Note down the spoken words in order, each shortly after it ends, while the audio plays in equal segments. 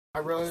I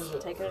realize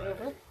Taking it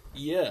over?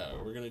 Yeah,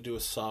 we're going to do a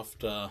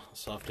soft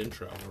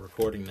intro. We're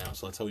recording now,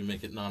 so that's how we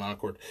make it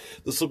non-awkward.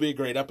 This will be a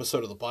great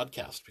episode of the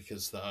podcast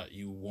because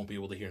you won't be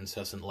able to hear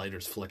incessant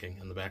lighters flicking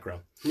in the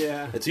background.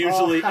 Yeah. It's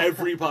usually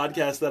every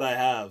podcast that I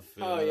have.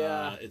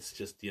 Yeah. It's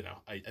just,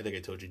 I think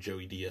I told you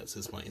Joey Diaz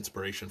is my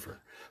inspiration for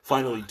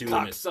finally doing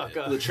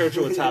cocksucker. it. The Church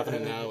of What's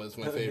Happening Now is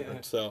my favorite.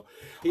 Yeah. So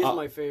He's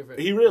my favorite.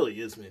 He really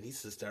is, man. He's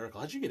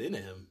hysterical. How'd you get into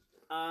him?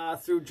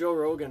 Through Joe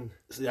Rogan.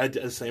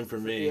 Same for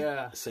me.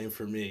 Yeah. Same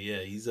for me. Yeah,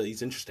 he's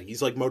interesting.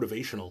 He's like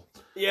motivational.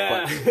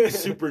 Yeah. But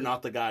super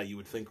not the guy you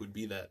would think would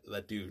be that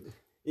dude.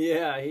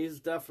 Yeah, he's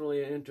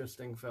definitely an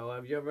interesting fella.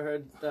 Have you ever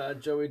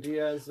heard Joey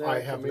Diaz?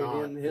 I have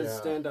comedian? not. His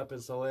stand-up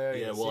is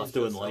hilarious. Yeah, we'll have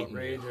to enlighten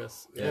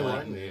outrageous. you. Yeah.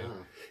 Enlighten you.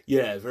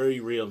 Yeah, very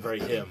real,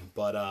 very him.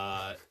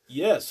 But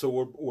so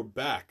we're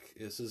back.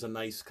 This is a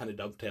nice kind of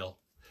dovetail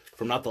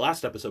from not the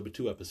last episode, but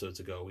 2 episodes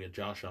ago. We had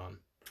Josh on.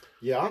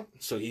 Yeah.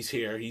 So he's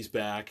here, he's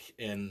back,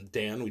 and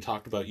Dan, we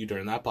talked about you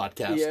during that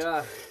podcast.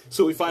 Yeah.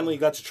 So we finally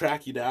got to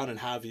track you down and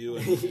have you.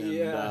 And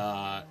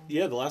Yeah.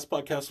 The last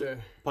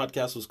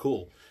podcast was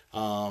cool.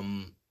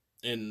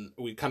 And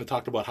we kind of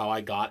talked about how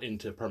I got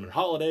into Permanent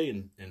Holiday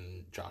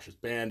and Josh's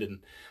band, and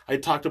I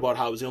talked about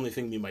how it was the only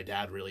thing me and my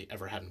dad really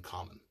ever had in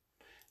common.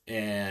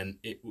 And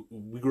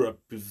we grew up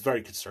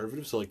very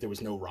conservative, so like there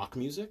was no rock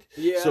music.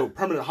 Yeah. So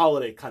Permanent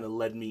Holiday kind of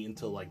led me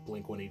into like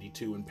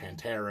Blink-182 and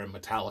Pantera and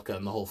Metallica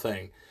and the whole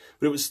thing.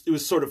 But it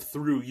was sort of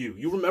through you.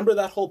 You remember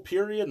that whole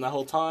period and that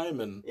whole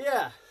time, and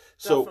Yeah.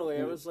 so Definitely.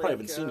 It was probably like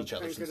haven't seen each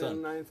other since then.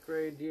 9th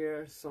grade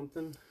year,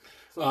 something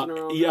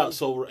around Yeah. then.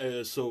 So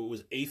it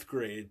was 8th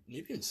grade,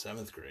 maybe even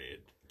 7th grade.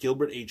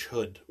 Gilbert H.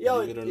 Hood, Yeah,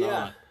 believe it or yeah.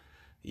 not.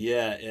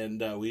 Yeah,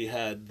 and we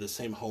had the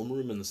same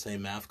homeroom and the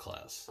same math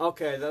class.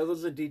 Okay,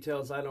 those are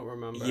details I don't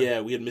remember.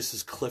 Yeah, we had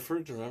Mrs.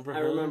 Clifford. Remember her?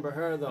 I remember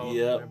her though.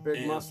 Yeah, Her big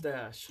and-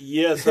 mustache.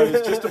 Yes, I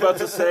was just about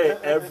to say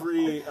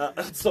every.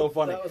 It's so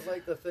funny. That was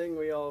like the thing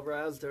we all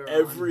razzed her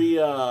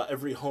on.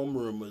 Every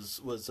homeroom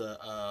was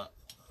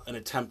an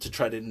attempt to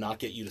try to not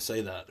get you to say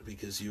that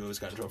because you always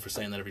got in trouble for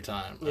saying that every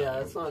time. Yeah,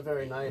 it's not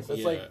very nice. It's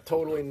Yeah. like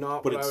totally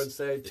not But what I it's- would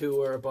say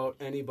to or about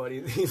anybody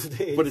these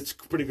days. But it's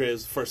pretty great. It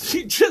was the first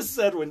she just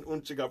said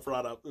when she got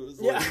brought up. It was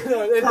yeah, like,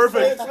 no, it's,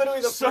 perfect. It's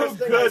literally the So first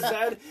thing good. I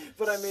said.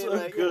 But I mean, So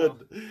like, good.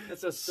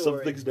 It's a Some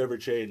story. things never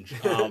change.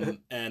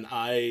 And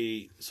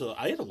I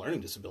had a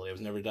learning disability. I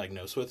was never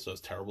diagnosed with, so I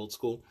was terrible at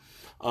school.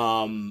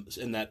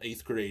 And that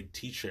 8th grade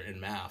teacher in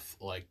math,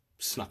 like,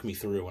 snuck me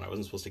through when I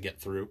wasn't supposed to get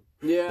through.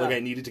 Yeah. Like, I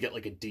needed to get,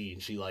 like, a D,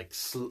 and she, like,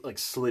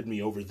 slid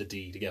me over the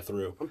D to get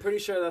through. I'm pretty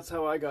sure that's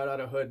how I got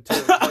out of Hood, too.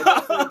 I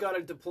definitely got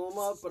a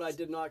diploma, but I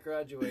did not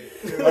graduate.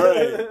 All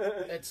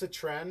right. It's a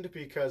trend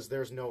because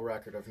there's no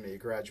record of me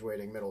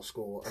graduating middle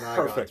school, and I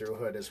Perfect. got through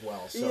Hood as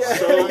well. So, Yeah,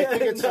 I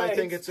think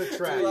it's a nice.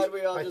 trend. Glad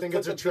we all I just think put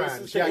it's a the trend.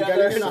 pieces Yeah, together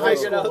getting into and high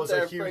figured school out was a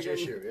there huge friggin'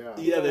 issue. Yeah.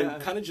 Yeah, they Yeah.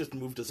 kind of just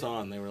moved us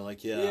on. They were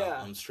like, yeah,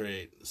 Yeah. I'm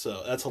straight.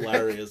 So that's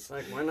hilarious.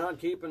 Like, we're not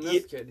keeping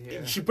this kid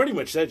here. She pretty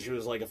much said, she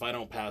was like, if I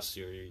don't pass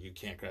you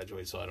can't graduate,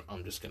 so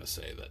I'm just going to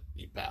say that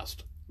you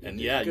passed. And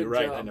yeah, Good you're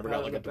right. job. I never Pat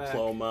got on like a the back.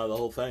 diploma, the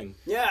whole thing.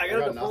 Yeah, I I got a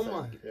got diploma.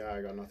 nothing. Yeah,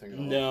 I got nothing at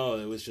all. No,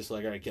 it was just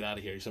like, all right, get out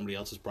of here. You're somebody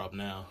else's problem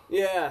now.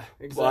 Yeah,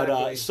 exactly.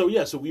 But,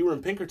 so we were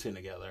in Pinkerton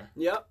together.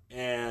 Yep.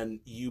 And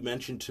you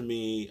mentioned to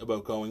me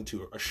about going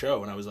to a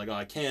show, and I was like, oh,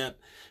 I can't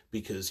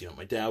because,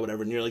 my dad,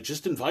 whatever. And you're like,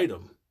 just invite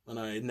him. And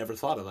I had never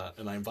thought of that.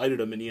 And I invited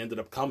him, and he ended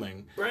up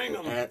coming. Bring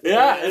him.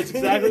 Yeah, it's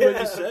exactly what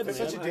you said, It's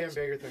man. such a damn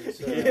bigger thing to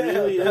say. It Yeah,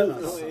 really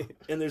definitely. is.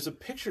 And there's a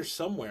picture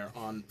somewhere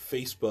on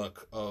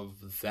Facebook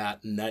of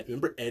that night.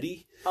 Remember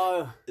Eddie?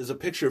 There's a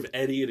picture of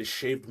Eddie at his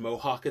shaved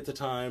mohawk at the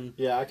time.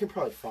 Yeah, I could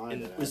probably find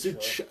And it. was it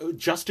actually.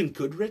 Justin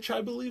Goodrich,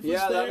 I believe, was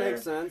Yeah, there? that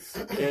makes sense.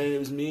 And it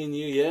was me and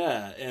you,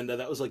 yeah. And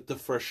that was like the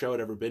first show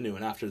I'd ever been to.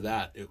 And after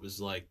that, it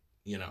was like,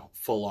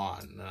 full on.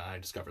 And I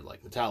discovered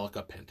like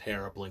Metallica,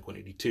 Pantera,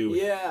 Blink-182.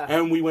 Yeah.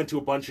 And we went to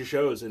a bunch of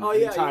shows. And Oh,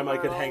 yeah, anytime you I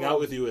could were hang all- out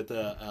with you at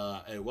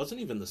the, it wasn't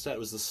even the set, it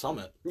was the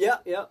Summit. Yeah,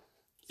 yeah.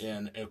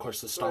 And of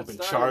course, the That's where it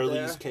Stomping started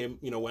Charlies there.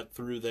 came, went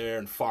through there,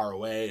 and Far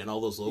Away, and all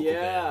those local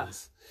Yeah.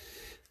 bands.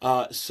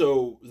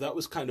 So that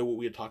was kind of what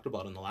we had talked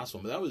about in the last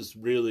one, but that was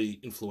really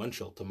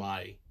influential to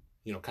my,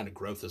 kind of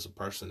growth as a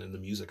person in the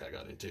music I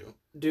got into.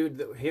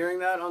 Dude, hearing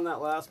that on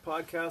that last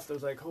podcast, I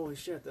was like, holy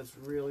shit, that's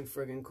really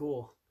friggin'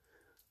 cool.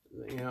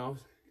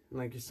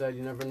 Like you said,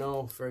 you never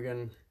know,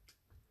 friggin'.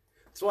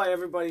 That's why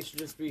everybody should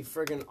just be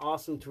friggin'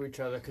 awesome to each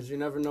other, because you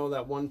never know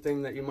that one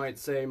thing that you might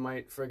say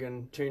might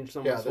friggin' change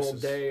someone's this whole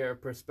is- day or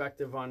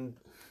perspective on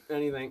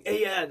anything.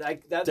 Hey, yeah,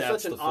 that's That's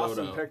such an the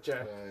awesome photo.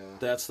 picture. Yeah.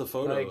 That's the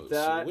photo. Like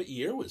that- So what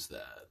year was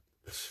that?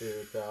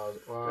 2000.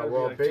 Gotta be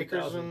Well, like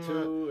Baker's in the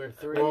 2002 or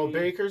 3. well,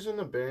 Baker's in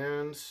the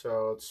band,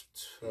 so it's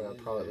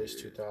probably at least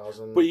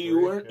 2000. But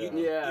you weren't.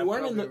 Yeah, You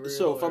weren't in the. probably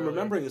So if I'm real early.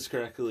 remembering this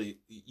correctly,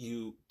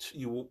 you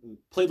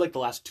played like the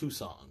last 2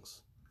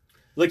 songs.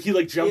 Like he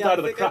jumped out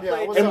of the crowd,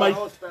 Yeah, it was and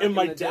a-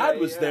 my dad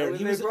was there, and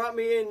he they was. brought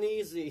me in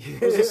easy.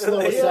 It was a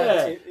slow Yeah.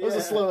 ascent. It was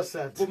a slow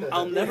ascent. Well,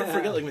 I'll never Yeah.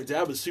 forget. Like my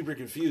dad was super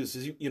confused,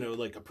 because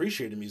he,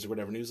 appreciated music or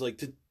whatever, and he was like,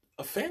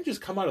 a fan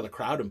just come out of the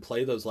crowd and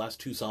play those last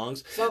two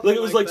songs? Something Like,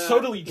 it was like that.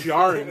 totally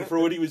jarring for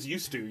what he was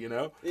used to, you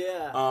know?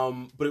 Yeah.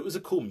 But it was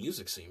a cool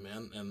music scene,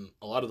 man. And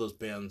a lot of those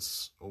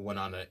bands went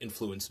on to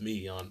influence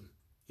me on,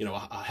 you know,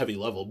 a heavy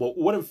level. But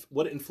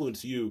what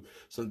influenced you,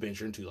 some of the bands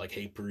you're into, like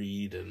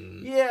Hatebreed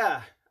and...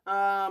 Yeah.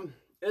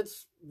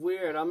 It's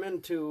weird. I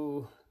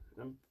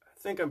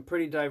think I'm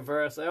pretty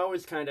diverse. I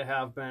always kind of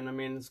have been. I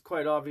mean, it's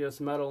quite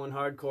obvious metal and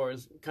hardcore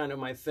is kind of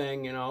my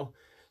thing, you know.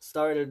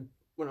 Started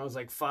when I was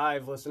like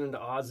 5 listening to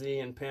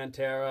Ozzy and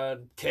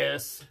Pantera,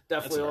 Kiss.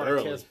 Definitely That's a lot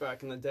early. of Kiss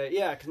back in the day.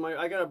 Yeah, because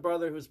I got a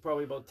brother who's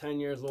probably about 10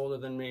 years older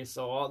than me.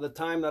 So all the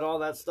time that all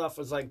that stuff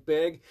was like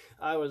big,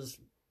 I was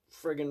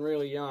friggin'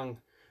 really young.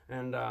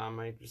 And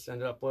I just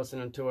ended up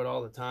listening to it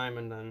all the time.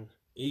 And then...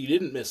 You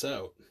didn't miss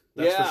out.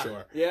 That's for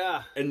sure.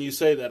 Yeah. And you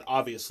say that,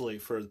 obviously,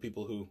 for the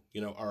people who,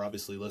 you know, are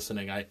obviously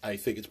listening, I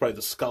think it's probably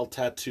the skull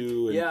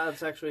tattoo. And Yeah,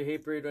 it's actually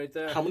Hatebreed right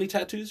there. how many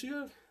tattoos do you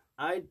have?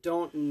 I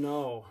don't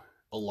know.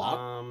 A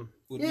lot?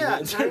 Would Yeah,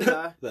 you kind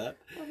of. that?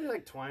 Probably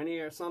like 20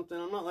 or something.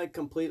 I'm not like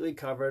completely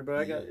covered, but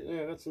I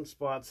got some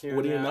spots here.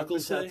 What do and your there.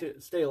 knuckles say?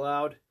 Stay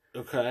loud.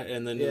 Okay,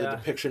 and then the Yeah.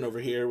 depiction over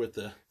here with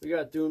the... We got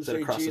Is that Doomsday a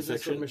Jesus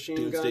crucifixion? with machine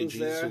Doomsday guns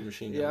Jesus there. with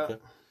machine gun, Yeah. okay.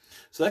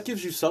 So that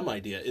gives you some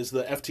idea. Is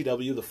the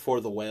FTW the For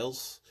the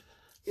Whales?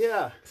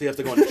 Yeah. So you have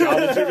to go on a job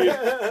interview.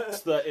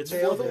 It's For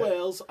Nailed the it.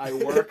 Whales. I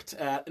worked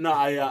at... No,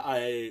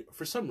 I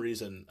for some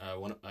reason,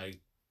 when I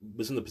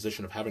was in the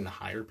position of having to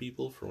hire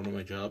people for one of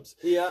my jobs.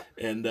 Yeah.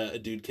 And a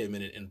dude came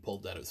in and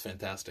pulled that. It was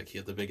fantastic. He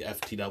had the big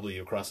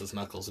FTW across his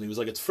knuckles. And he was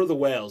like, it's for the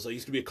whales. I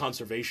used to be a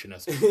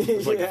conservationist. I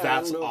was like, Yeah,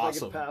 that's I don't know if I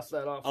awesome. could pass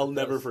that off. I'll with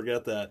never this.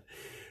 forget that.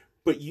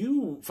 But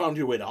you found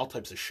your way to all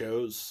types of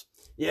shows.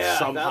 Yeah,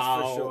 somehow,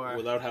 that's for sure.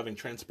 without having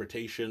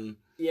transportation.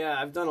 Yeah,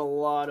 I've done a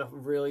lot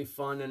of really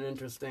fun and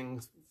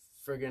interesting,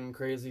 friggin'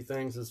 crazy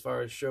things as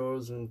far as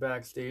shows and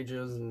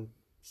backstages and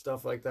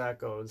stuff like that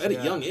goes. At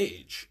yeah. a young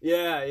age.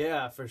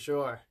 Yeah, for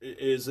sure.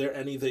 Is there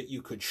any that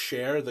you could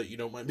share that you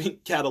don't mind being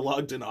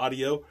cataloged in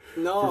audio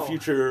No, for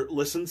future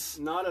listens?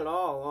 not at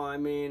all. Well, I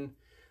mean,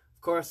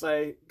 of course,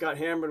 I got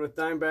hammered with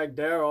Dimebag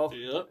Daryl.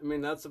 Yep. I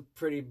mean, that's a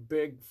pretty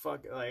big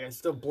like, it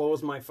still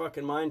blows my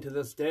fucking mind to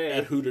this day.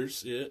 At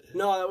Hooters, yeah.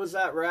 No, that was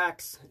at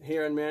Rax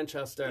here in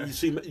Manchester.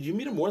 You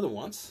meet him more than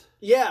once?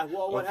 Yeah,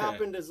 well, what Okay.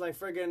 happened is I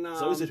friggin'...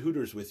 So I was at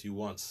Hooters with you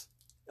once.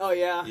 Oh,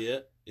 yeah?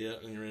 Yeah.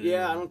 And you're in-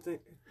 Yeah, I don't think...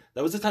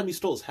 That was the time you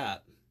stole his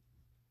hat.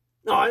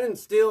 No, I didn't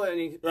steal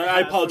any.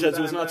 I apologize, from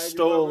it was not Dimebag.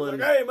 stolen.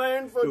 Like, hey,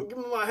 man, give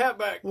me my hat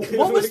back.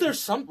 What was there?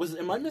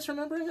 Am I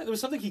misremembering it? There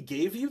was something he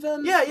gave you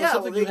then? Yeah, Or yeah.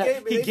 something Well, you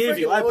had? they He gave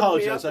you. friggin' I loaded me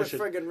apologize. up I with should.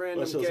 friggin' random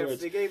what's those gifts.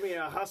 words? They gave me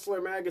a Hustler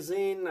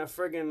magazine, a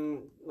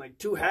friggin' like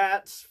 2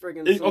 hats,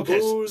 friggin' some Okay,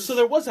 booze. so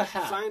there was a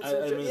hat. Signs I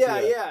and didn't yeah,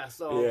 see that. yeah.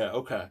 So Yeah,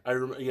 okay. I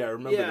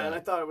remember yeah, that. and I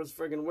thought it was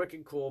friggin'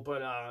 wicked cool,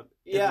 but And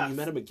yeah, then you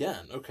met him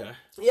again. Okay.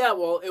 yeah.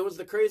 Well, it was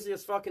the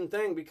craziest fucking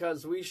thing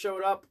because we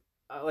showed up.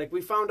 Like,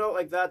 we found out,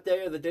 like, that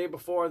day or the day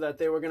before that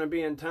they were going to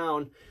be in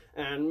town,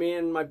 and me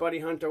and my buddy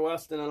Hunter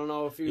Weston, I don't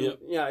know if you, Yep.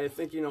 yeah, I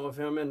think you know of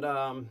him, and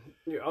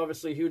you're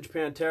obviously huge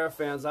Pantera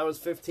fans. I was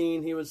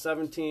 15, he was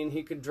 17,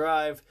 he could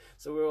drive,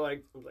 so we were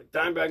like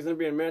Dimebag's going to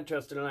be in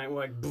Manchester tonight, and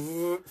we're like,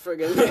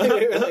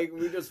 friggin', like,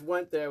 we just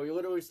went there. We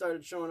literally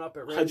started showing up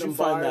at random How'd you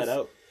find bars. that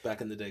out back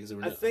in the day? 'Cause they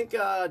were I think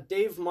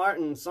Dave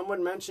Martin,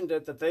 someone mentioned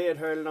it, that they had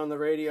heard it on the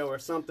radio or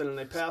something, and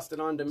they passed it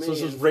on to me. So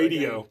this was and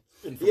radio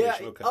information.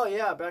 yeah. Okay. Oh,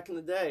 yeah, back in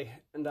the day.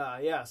 And,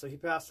 yeah, so he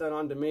passed that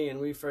on to me, and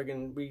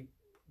we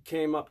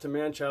came up to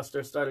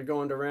Manchester, started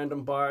going to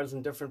random bars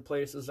and different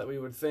places that we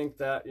would think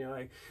that, you know,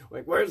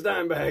 like where's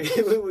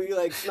Dimebag? we,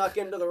 like, snuck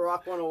into the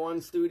Rock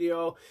 101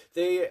 studio.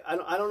 I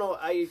don't know,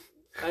 I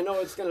know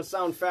it's going to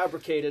sound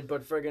fabricated,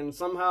 but friggin'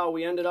 somehow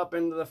we ended up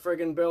into the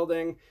friggin'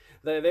 building.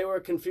 They were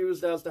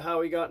confused as to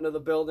how we got into the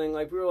building.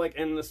 Like, we were, like,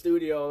 in the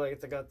studio. Like,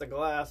 they got the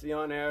glass, the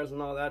on-airs,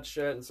 and all that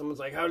shit. And someone's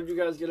like, how did you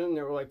guys get in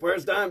there? We're like,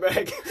 where's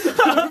Dimebag?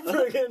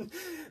 Friggin'.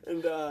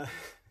 And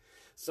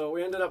so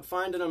we ended up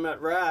finding him at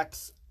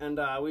Rax. And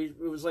it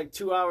was, like,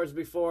 2 hours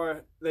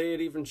before they had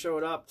even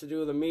showed up to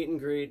do the meet and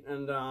greet.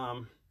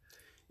 And,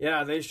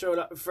 yeah, they showed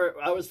up.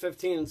 I was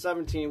 15 and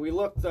 17. We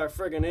looked our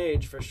friggin'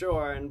 age for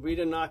sure, and we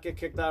did not get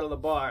kicked out of the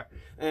bar.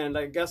 And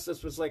I guess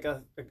this was like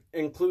a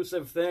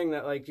inclusive thing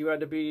that, like, you had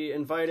to be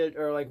invited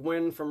or, like,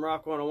 win from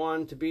Rock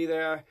 101 to be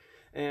there.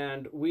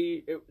 And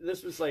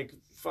this was like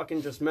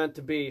fucking just meant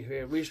to be.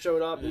 We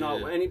showed up.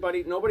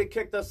 Nobody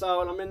kicked us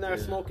out. I'm in there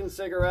smoking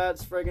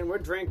cigarettes. Friggin', we're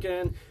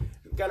drinking.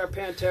 Got our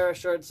Pantera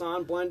shirts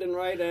on, blending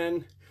right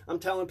in. I'm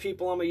telling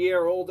people I'm a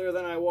year older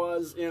than I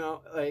was. You know,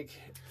 like.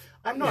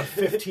 I'm not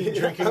 15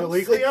 drinking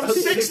illegally. I'm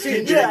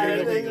 16 Yeah, drinking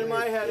and illegally. in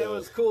my head it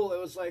was cool. It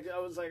was like I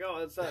was like,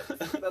 oh,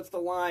 that's the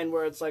line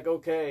where it's like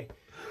okay.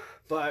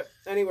 But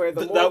anyway,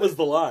 that was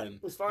the line.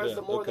 As far as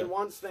the more than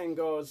once thing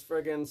goes,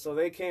 friggin', so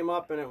they came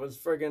up and it was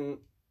friggin'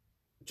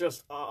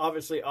 just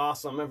obviously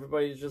awesome.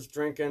 Everybody's just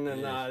drinking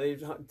and they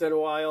did a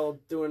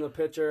while doing the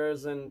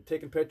pictures and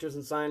taking pictures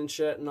and signing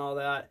shit and all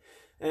that.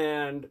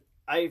 And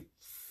I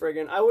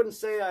wouldn't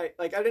say I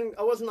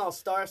wasn't all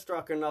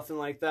starstruck or nothing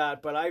like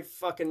that, but I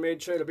fucking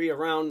made sure to be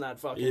around that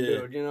fucking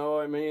dude, you know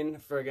what I mean?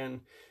 Friggin'.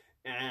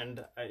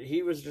 And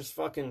he was just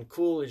fucking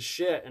cool as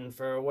shit. And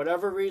for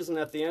whatever reason,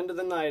 at the end of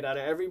the night, out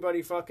of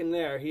everybody fucking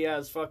there, he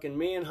has fucking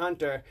me and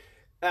Hunter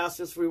asked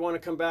us if we want to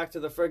come back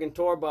to the friggin'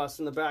 tour bus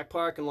in the back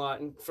parking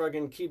lot and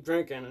friggin' keep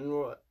drinking. And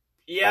we're,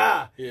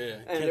 yeah.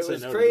 And it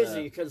was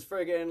crazy because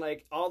friggin'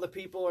 like all the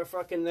people are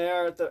fucking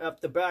there at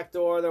the back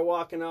door. They're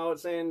walking out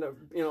saying,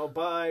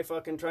 bye,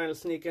 fucking trying to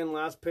sneak in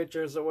last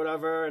pictures or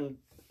whatever. And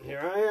here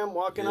I am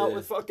walking out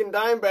with fucking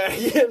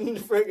Dimebag and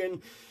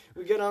friggin'.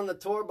 We get on the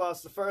tour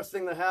bus. The first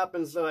thing that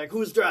happens, they're like,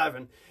 "Who's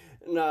driving?"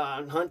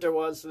 And Hunter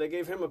was. So they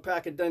gave him a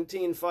pack of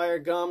Dentine Fire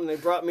gum, and they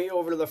brought me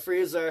over to the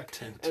freezer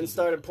and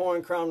started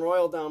pouring Crown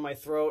Royal down my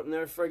throat. And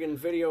they're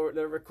friggin'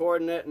 they're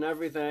recording it and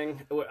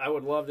everything. I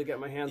would love to get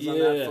my hands on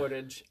that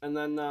footage. And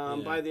then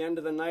by the end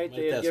of the night,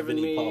 they had given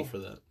me. Paul for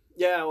that.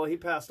 Yeah, well, he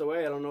passed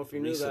away. I don't know if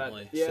you knew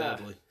that. Yeah,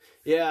 sadly.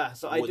 Yeah,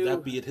 so would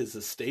that be at his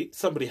estate?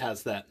 Somebody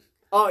has that.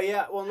 Oh,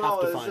 yeah. Well, no,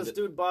 it's this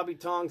dude, Bobby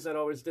Tongs, that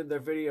always did their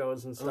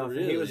videos and stuff. Oh,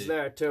 really? And he was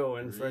there, too.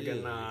 And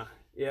friggin',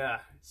 yeah.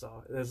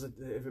 So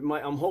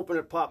I'm hoping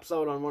it pops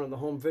out on one of the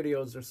home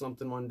videos or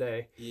something one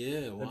day.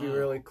 Yeah, wow. That'd be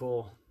really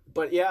cool.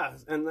 But, yeah,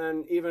 and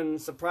then even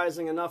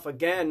surprising enough,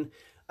 again,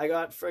 I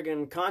got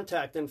friggin'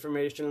 contact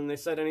information, and they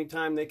said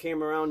anytime they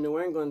came around New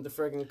England to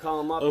friggin' call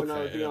them up and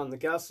I would be on the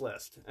guest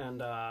list. And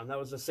that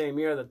was the same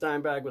year that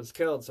Dimebag was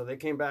killed. So they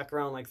came back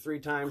around like 3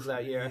 times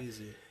that year.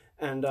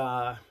 And,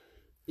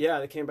 yeah,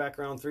 they came back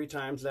around 3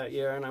 times that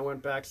year, and I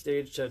went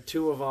backstage to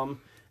 2 of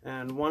them,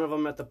 and one of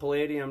them at the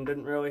Palladium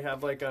didn't really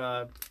have like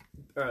I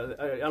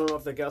don't know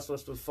if the guest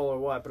list was full or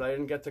what, but I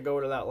didn't get to go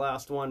to that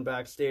last one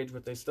backstage,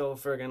 but they still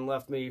friggin'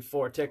 left me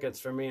 4 tickets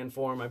for me and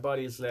 4 of my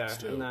buddies there,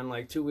 and then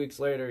like 2 weeks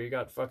later, he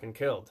got fucking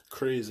killed.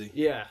 Crazy.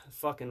 Yeah,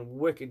 fucking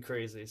wicked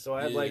crazy. So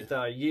I had like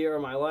the year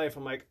of my life,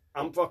 I'm like,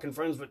 I'm fucking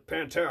friends with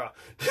Pantera.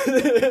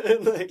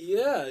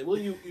 Yeah,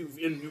 well,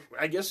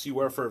 I guess you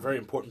were for a very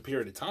important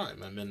period of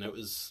time. I mean, it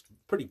was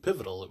pretty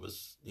pivotal. It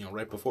was,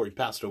 right before he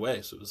passed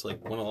away, so it was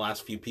like one of the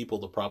last few people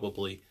to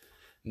probably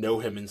know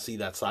him and see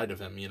that side of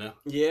him,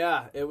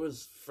 Yeah, it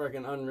was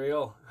friggin'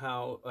 unreal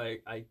how,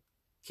 like, I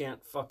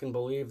can't fucking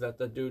believe that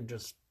the dude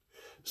just...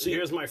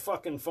 here's my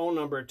fucking phone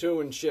number, too,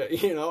 and shit,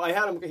 I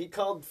had him, he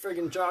called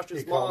friggin'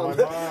 Josh's mom.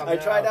 I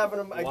tried having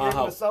him, I gave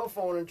him a cell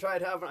phone and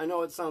tried having, I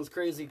know it sounds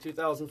crazy,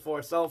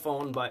 2004 cell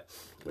phone, but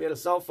we had a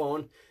cell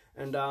phone,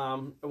 and I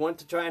went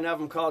to try and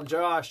have him call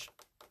Josh.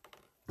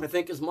 I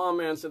think his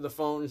mom answered the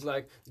phone. He's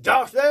like,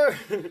 "Josh there?"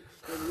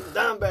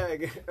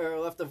 Dimebag, or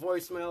left a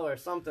voicemail or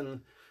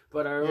something.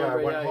 But I remember,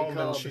 I went home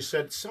and she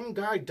said, "Some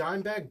guy,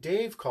 Dimebag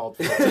Dave, called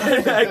for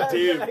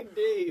Dimebag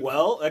Dave.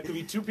 Well, that could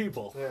be 2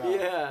 people.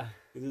 Yeah.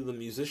 Either the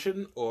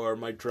musician or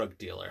my drug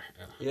dealer.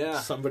 Yeah.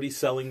 Somebody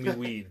selling me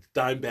weed.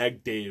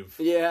 Dimebag Dave.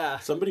 Yeah.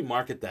 Somebody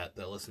market that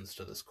listens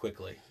to this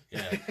quickly.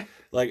 Yeah.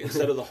 Like,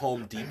 instead of the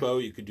Home Depot,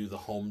 you could do the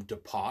Home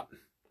Depot.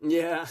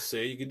 Yeah. So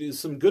you could do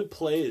some good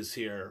plays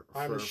here.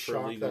 I'm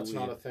shocked that's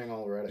not a thing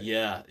already.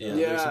 Yeah.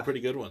 There's some pretty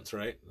good ones,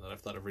 right? That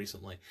I've thought of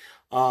recently.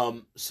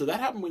 So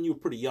that happened when you were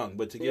pretty young,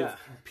 but to give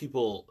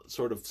people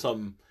sort of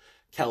some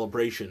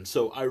calibration.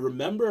 So I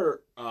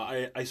remember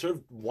I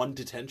served 1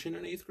 detention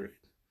in 8th grade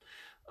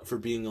for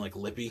being like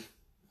lippy,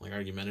 like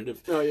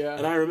argumentative. Oh yeah.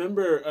 And I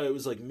remember it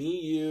was like me,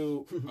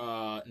 you,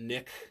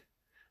 Nick.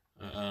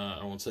 I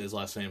won't say his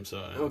last name, so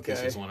I don't think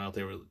there's one out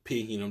there with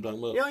P. You know what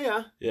I'm talking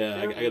about?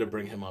 Yeah. I got to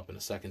bring him up in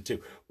a second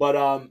too. But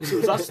so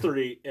it was us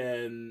 3,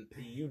 and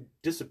you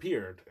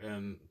disappeared,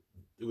 and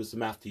it was the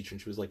math teacher,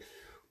 and she was like,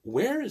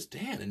 "Where is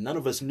Dan?" And none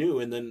of us knew,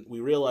 and then we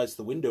realized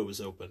the window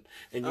was open,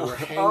 and you were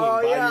hanging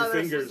by your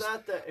fingers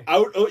out.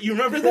 Oh, you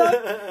remember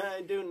that?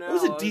 I do know. It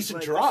was a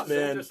decent drop,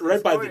 man,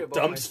 right by the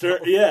dumpster.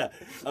 Yeah,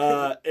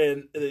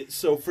 and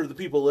so for the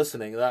people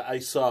listening, I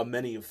saw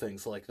many of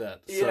things like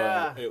that.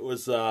 So it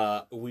was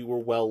we were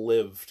well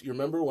lived. You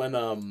remember when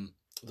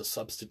the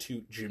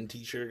substitute gym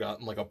teacher got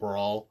in like a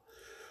brawl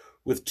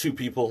with 2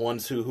 people, one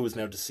who was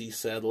now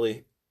deceased,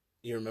 sadly.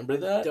 You remember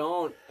that? I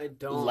don't.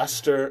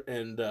 Lester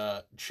and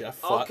Jeff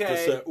fought.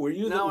 Okay. Were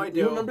you? I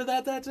do. You remember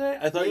that day?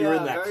 I thought you were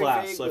in that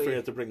class, vaguely. So I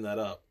forgot to bring that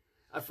up.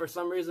 For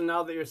some reason,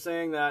 now that you're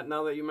saying that,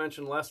 now that you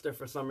mentioned Lester,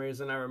 for some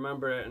reason I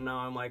remember it, and now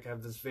I'm like, I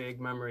have this vague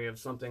memory of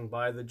something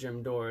by the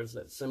gym doors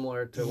that's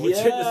similar to what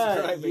you're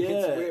describing.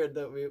 It's weird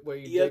that where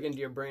you dig into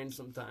your brain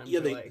sometimes.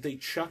 Yeah, they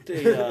chucked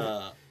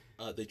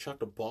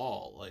a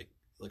ball like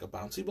a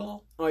bouncy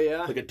ball. Oh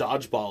yeah, like a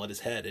dodgeball at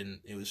his head, and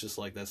it was just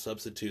like that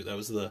substitute. That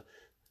was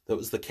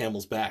the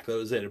camel's back. That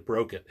was it. It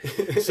broke it.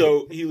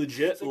 So he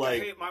legit I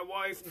hate my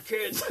wife and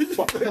kids.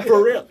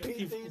 For real.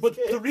 But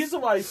the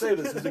reason why I say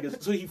this is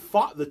because he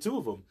fought the 2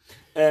 of them,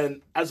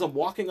 and as I'm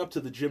walking up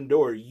to the gym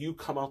door, you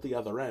come out the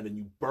other end and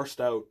you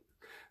burst out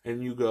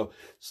and you go,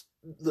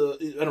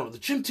 the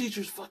gym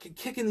teacher's fucking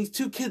kicking these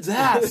 2 kids'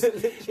 ass.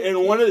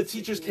 And one of the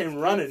teachers came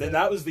running, and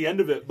that was the end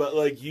of it. But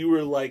like, you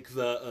were like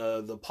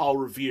the Paul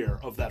Revere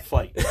of that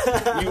fight.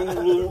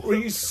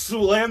 You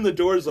slammed the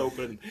doors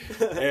open,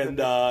 and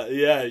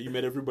you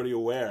made everybody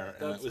aware,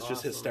 and it was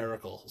just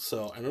hysterical.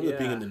 So I remember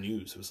being in the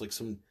news. It was like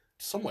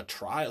somewhat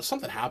trial.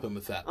 Something happened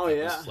with that. Oh,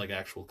 that was like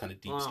actual kind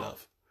of deep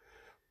stuff.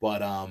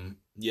 But and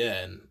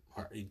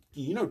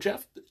You know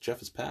Jeff? Jeff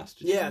has passed?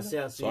 Did Yes, you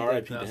know yes. so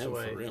R.I.P. to him,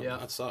 for real. Yeah.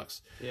 That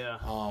sucks. Yeah.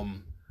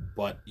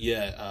 But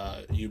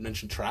yeah, you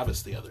mentioned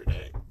Travis the other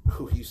day,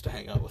 who he used to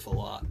hang out with a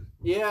lot.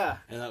 Yeah.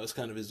 And that was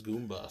kind of his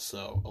Goomba,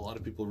 so a lot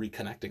of people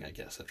reconnecting, I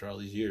guess, after all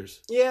these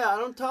years. Yeah, I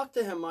don't talk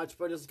to him much,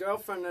 but his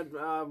girlfriend had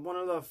one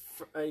of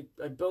the...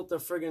 I built a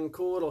friggin'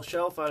 cool little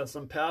shelf out of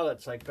some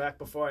pallets, like back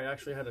before I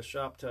actually had a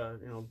shop to,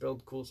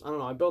 build cool... I don't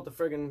know, I built a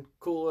friggin'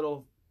 cool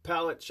little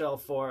pallet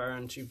shelf for her,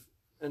 and she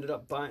ended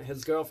up buying...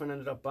 His girlfriend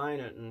ended up buying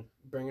it and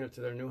bringing it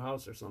to their new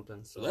house or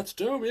something. So that's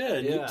dope, yeah.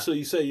 And yeah. So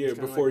you say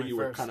before like you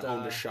were kind of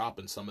owned a shop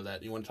and some of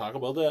that. You want to talk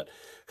about that?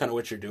 Kind of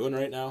what you're doing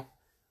right now?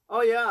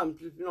 Oh yeah, I'm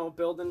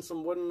building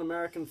some wooden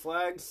American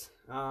flags.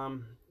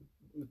 Burning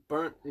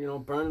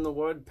the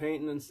wood,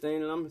 painting and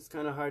staining them. It's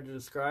kind of hard to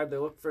describe. They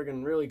look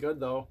friggin' really good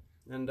though,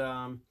 and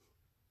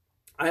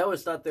I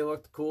always thought they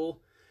looked cool.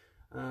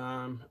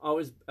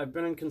 I've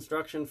been in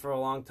construction for a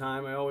long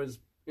time. I always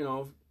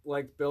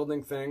liked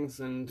building things,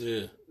 and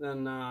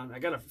then I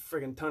got a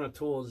friggin' ton of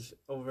tools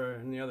over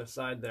in the other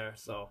side there.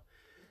 So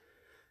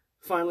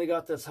finally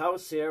got this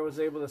house here. Was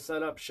able to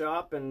set up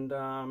shop and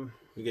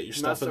you get your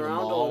stuff in the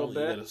mall. A little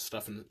bit. You get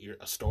stuff in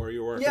a store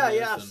you're working.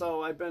 Yeah. And...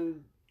 So I've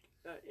been,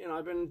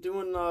 I've been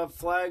doing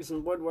flags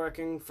and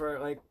woodworking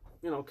for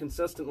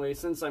consistently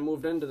since I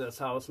moved into this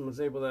house and was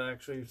able to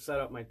actually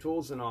set up my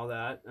tools and all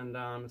that. And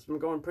it's been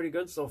going pretty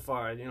good so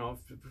far.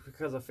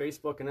 Because of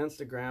Facebook and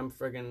Instagram,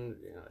 friggin',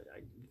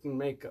 you can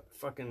make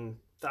fucking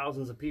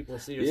thousands of people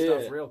see your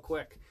stuff real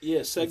quick. Yeah,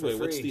 segue.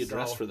 What's the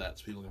address for that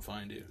so people can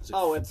find you?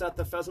 It's at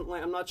the Pheasant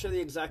Lane. I'm not sure the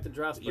exact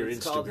address, but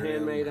it's called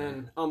Handmade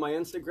In. Oh, my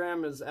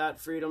Instagram is at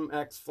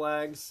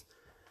FreedomXFlags.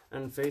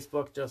 And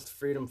Facebook, just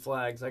Freedom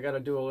Flags. I got to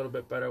do a little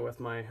bit better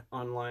with my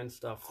online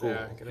stuff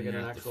there. I got to get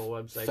an actual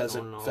website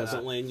going and all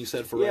Pheasant that. Lane, you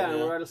said, for right now? Yeah,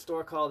 and we're at a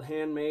store called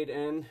Handmade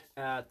In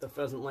at the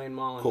Pheasant Lane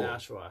Mall in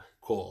Nashua.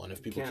 Cool, and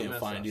if people can't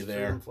find you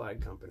there, Freedom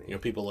Flag Company.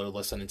 People are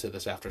listening to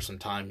this after some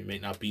time. You may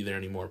not be there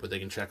anymore, but they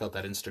can check out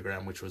that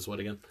Instagram, which was what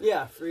again?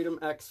 Yeah, Freedom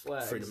X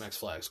Flags. Freedom X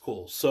Flags,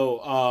 cool.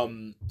 So,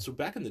 so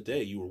back in the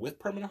day, you were with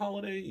Permanent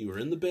Holiday. You were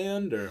in the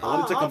band, or I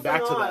wanted to come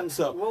back to that.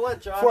 So we'll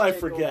let Josh before I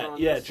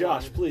forget,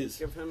 Josh, one. please.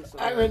 Give him some.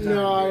 I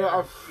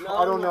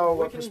don't know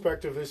what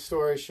perspective this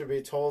story should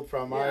be told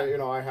from.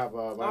 Yeah. I have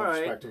my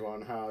perspective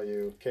on how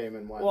you came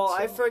and went. Well, so.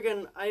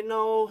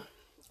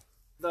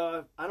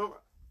 I know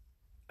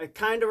I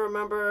kind of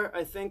remember,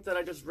 I think that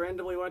I just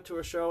randomly went to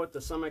a show at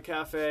the Summit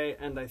Cafe,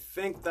 and I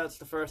think that's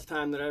the first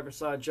time that I ever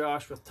saw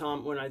Josh with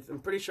Tom, I'm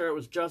pretty sure it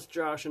was just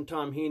Josh and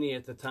Tom Heaney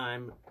at the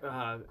time,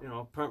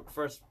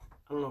 first,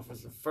 I don't know if it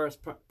was the first,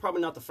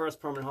 probably not the first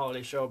Permanent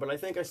Holiday show, but I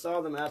think I saw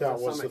them at the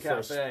Summit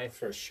Cafe.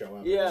 First show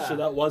ever. Yeah. So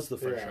that was the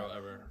first show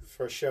ever.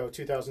 First show,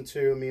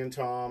 2002, me and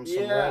Tom,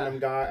 random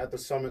guy at the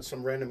Summit,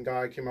 some random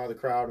guy came out of the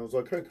crowd and was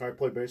like, hey, can I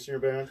play bass in your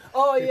band?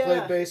 Oh, he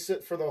played bass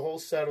for the whole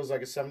set. It was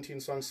like a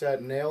 17-song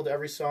set, nailed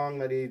every song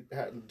that he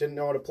didn't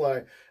know how to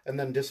play, and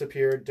then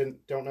disappeared,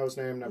 don't know his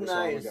name, never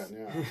saw him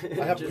again.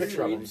 Yeah. I have a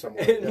picture of him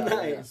somewhere. Yeah,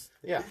 nice.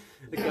 Yeah.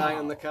 The guy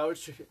on the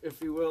couch,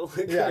 if you will.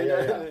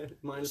 Yeah.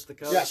 Minus the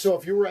couch. Yeah, so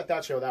if you were at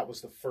that show, that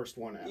was the first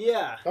one ever.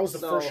 Yeah. That was the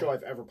first show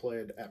I've ever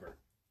played, ever.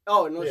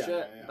 Oh, no shit.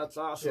 Yeah. That's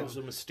awesome. So it was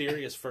a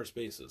mysterious first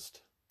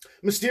bassist.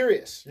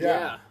 Mysterious.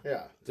 Yeah.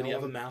 Did he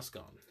have a mask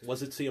on?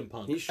 Was it CM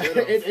Punk? He should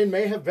have. It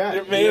may have been.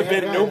 It may have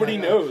been. Nobody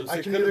knows.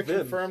 I can neither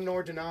confirm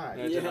nor deny.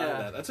 Deny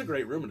that. That's a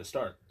great rumor to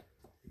start.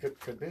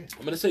 Could be. I'm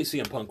going to say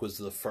CM Punk was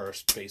the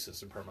first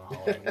bassist in Permanent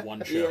Holiday in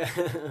one show.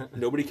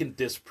 Nobody can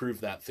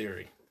disprove that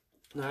theory.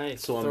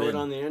 Nice. So throw it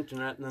on the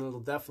internet, and then it'll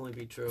definitely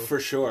be true. For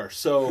sure.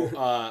 So,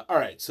 all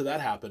right. So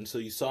that happened. So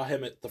you saw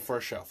him at the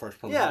first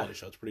Permanent Holiday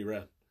show. It's pretty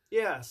rad.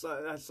 Yeah.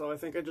 So I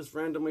think I just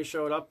randomly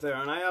showed up there,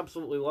 and I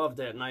absolutely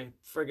loved it, and I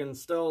friggin'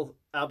 still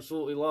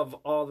absolutely love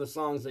all the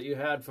songs that you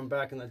had from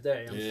back in the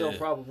day. I'm still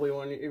probably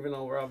one, even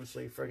though we're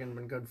obviously friggin'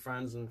 been good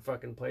friends and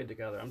fucking played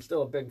together. I'm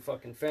still a big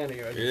fucking fan of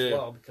yours as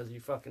well, because you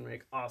fucking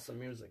make awesome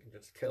music and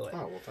just kill it.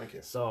 Oh, well, thank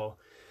you. So.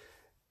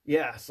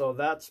 Yeah, so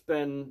that's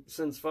been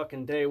since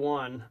fucking day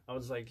one. I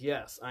was like,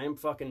 yes, I am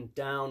fucking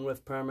down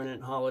with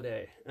Permanent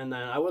Holiday. And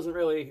then I wasn't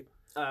really,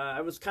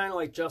 I was kind of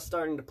like just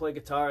starting to play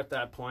guitar at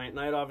that point. And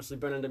I had obviously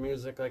been into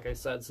music, like I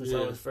said, since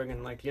I was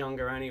friggin' like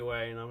younger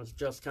anyway. And I was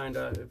just kind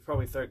of,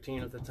 probably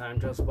 13 at the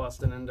time, just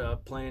busting into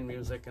playing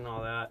music and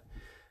all that.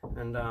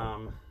 And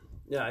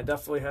I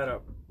definitely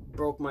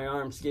broke my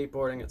arm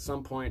skateboarding at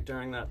some point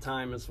during that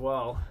time as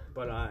well.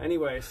 But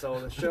anyway,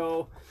 so the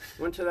show,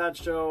 went to that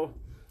show.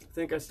 I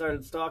think I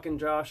started stalking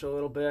Josh a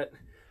little bit.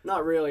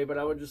 Not really, but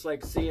I would just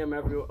see him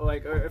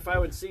or if I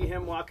would see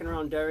him walking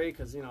around Derry,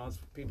 because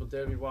as people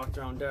did, we walked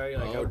around Derry.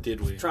 I would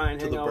try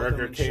and hang out with him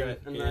and shit.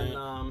 And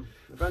then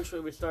eventually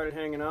we started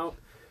hanging out,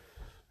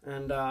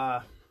 and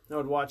I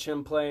would watch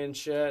him play and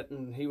shit,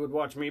 and he would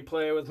watch me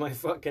play with my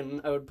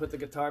fucking. I would put the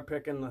guitar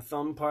pick in the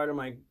thumb part of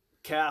my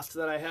cast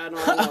that I had on.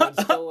 I would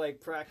still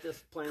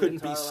practice playing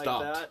guitar like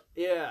that.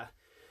 Yeah,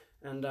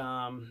 and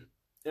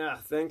Yeah,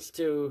 thanks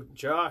to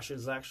Josh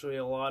is actually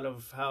a lot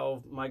of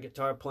how my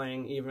guitar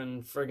playing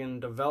even friggin'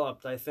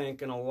 developed, I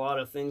think, and a lot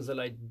of things that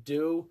I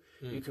do,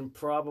 you can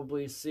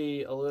probably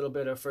see a little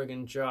bit of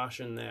friggin' Josh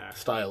in there.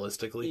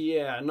 Stylistically?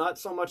 Yeah, not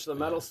so much the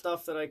metal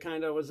stuff that I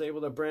kind of was able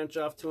to branch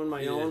off to in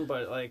my own,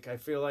 but like I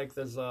feel like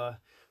there's a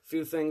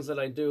few things that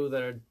I do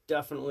that are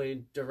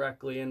definitely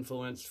directly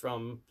influenced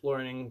from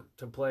learning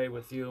to play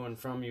with you and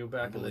from you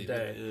back in the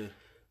day.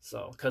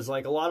 So, because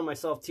like a lot of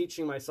myself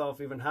teaching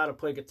myself even how to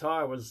play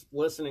guitar was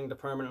listening to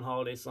Permanent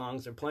Holiday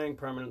songs or playing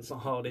Permanent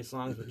Holiday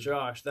songs with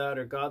Josh, that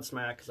or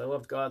Godsmack, because I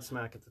loved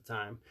Godsmack at the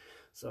time.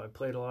 So I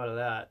played a lot of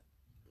that.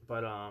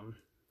 But,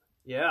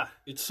 yeah.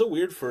 It's so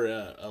weird for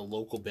a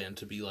local band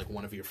to be like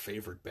one of your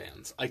favorite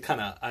bands.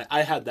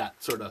 I had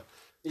that sort of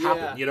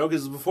happen, you know,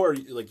 because before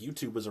like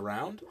YouTube was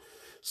around.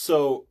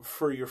 So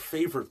for your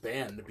favorite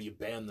band to be a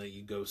band that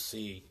you go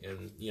see,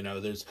 and you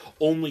know, there's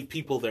only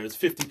people there. There's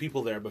 50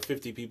 people there, but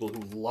 50 people who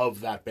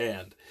love that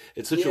band.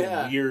 It's such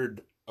a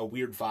weird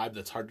vibe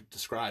that's hard to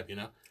describe. You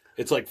know,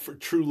 it's like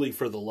truly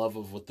for the love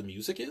of what the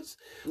music is.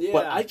 Yeah.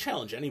 But I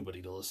challenge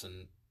anybody to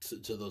listen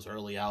to those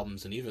early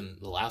albums and even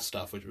the last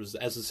stuff, which was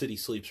As the City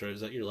Sleeps. Right? Is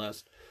that your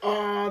last?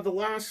 The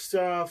last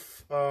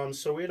stuff,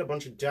 so we had a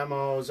bunch of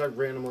demos. I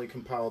randomly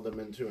compiled them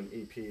into an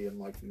EP and,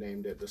 like,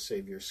 named it the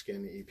Save Your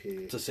Skin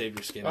EP. To Save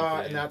Your Skin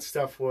EP. And that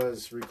stuff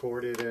was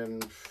recorded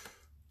in,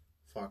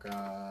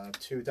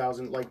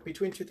 2000, like,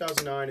 between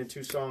 2009 and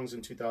 2 songs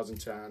in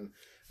 2010.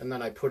 And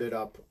then I put it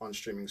up on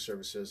streaming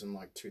services in,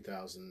 like,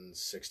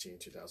 2016,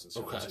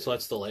 2017. Okay, so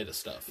that's the latest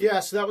stuff. Yeah,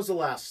 so that was the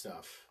last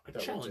stuff. I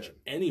challenge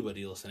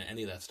anybody to listen to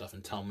any of that stuff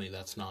and tell me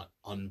that's not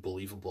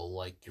unbelievable,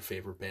 like your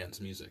favorite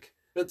band's music.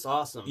 It's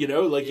awesome. You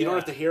know, like you don't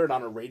have to hear it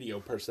on a radio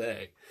per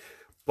se.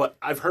 But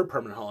I've heard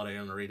Permanent Holiday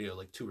on the radio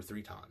like 2 or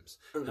 3 times.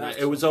 And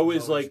it was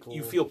always like cool.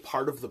 You feel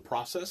part of the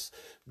process.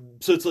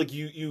 So it's like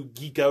you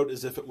geek out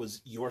as if it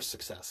was your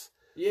success.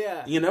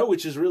 Yeah. You know,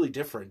 which is really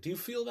different. Do you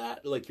feel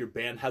that? Like your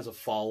band has a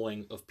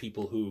following of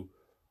people who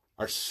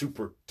are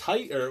super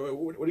tight? Or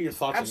what are your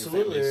thoughts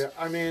Absolutely. on your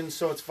I mean,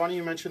 so it's funny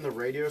you mentioned the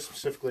radio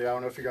specifically. I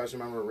don't know if you guys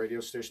remember a radio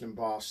station in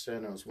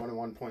Boston. It was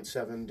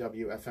 101.7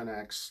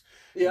 WFNX.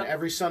 Yeah.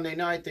 Every Sunday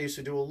night they used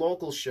to do a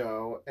local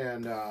show.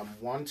 And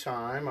one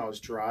time I was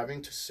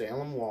driving to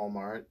Salem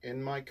Walmart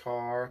in my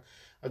car,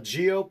 a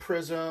Geo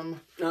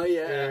Prism. Oh,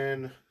 yeah.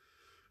 And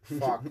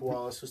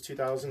well, this was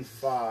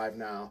 2005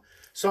 now.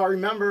 So I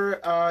remember,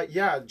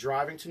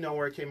 driving to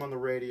nowhere, came on the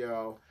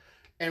radio.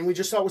 And we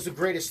just thought it was the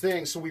greatest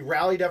thing. So we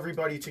rallied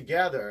everybody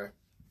together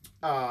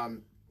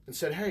and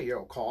said, hey,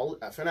 call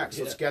FNX.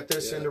 Let's get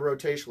this into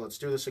rotation. Let's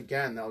do this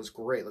again. That was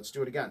great. Let's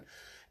do it again.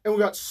 And we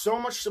got so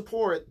much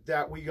support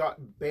that we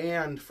got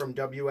banned from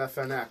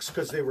WFNX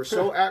because they were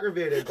so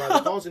aggravated by the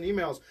calls and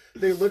emails.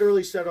 They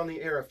literally said on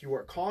the air, if you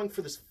are calling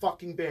for this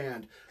fucking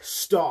band,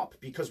 stop,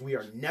 because we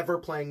are never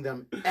playing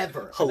them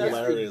ever.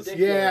 Hilarious.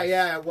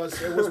 Yeah, it was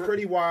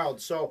pretty wild.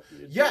 So,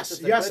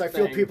 yes, I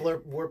feel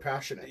people were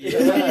passionate.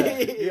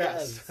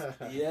 Yes.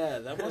 Yeah,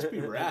 that must be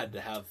rad to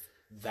have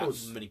that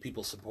many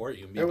people support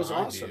you. And be it was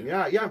awesome. You.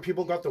 Yeah, and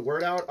people got the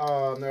word out.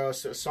 There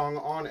was a song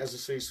on As the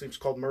City Sleeps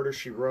called Murder,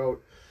 She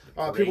Wrote.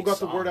 People got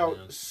the word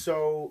out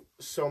so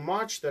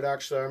much that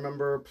actually I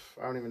remember,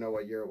 I don't even know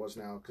what year it was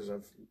now because I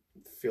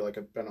feel like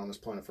I've been on this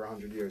planet for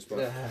 100 years.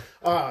 But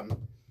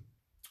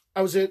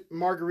I was at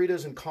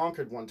Margarita's in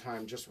Concord one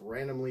time just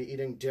randomly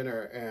eating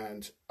dinner,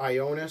 and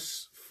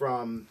Ionis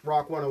from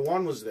Rock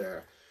 101 was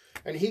there.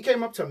 And he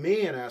came up to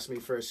me and asked me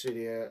for a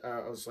CD.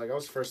 I was like, that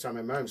was the first time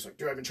I met him. He's like,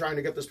 dude, I've been trying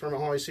to get this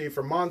Permanent Holiday CD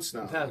for months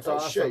now. That's like,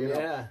 awesome, shit, you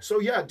know?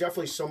 So yeah,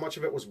 definitely so much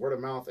of it was word of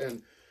mouth.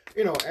 And,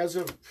 you know, as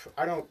of,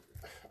 I don't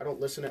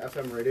listen to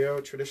FM radio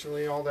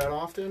traditionally all that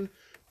often,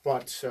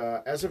 but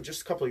as of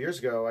just a couple of years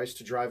ago, I used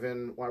to drive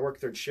in, when I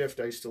worked third shift,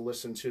 I used to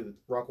listen to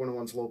Rock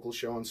 101's local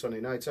show on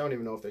Sunday nights. I don't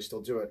even know if they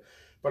still do it.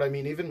 But I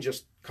mean, even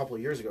just a couple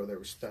of years ago,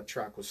 that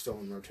track was still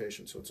in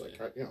rotation. So it's like,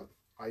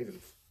 I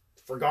even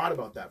forgot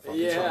about that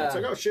fucking song. It's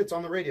like, oh shit, it's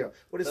on the radio.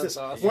 What is this?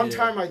 Awesome. One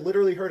time I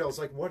literally heard it. I was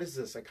like, what is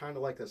this? I kind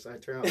of like this. I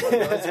turned out,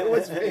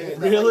 what's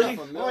really?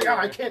 I'm like, oh,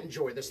 I can't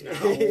enjoy this now.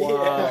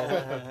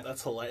 Wow.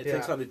 That's hilarious. It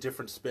takes on a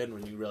different spin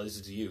when you realize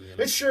it's you. You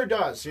know? It sure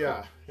does,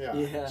 yeah.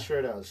 It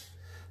sure does.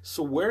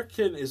 So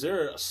is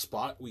there a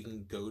spot we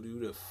can go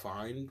to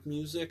find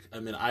music? I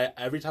mean,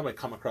 every time I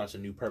come across a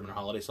new Permanent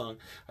Holiday song,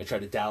 I try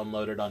to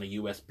download it on a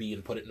USB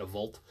and put it in a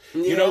vault.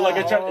 Yeah. You know, like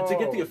I try to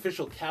get the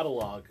official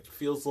catalog. It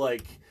feels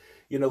like,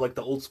 you know, like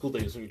the old school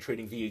days when you're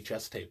trading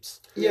VHS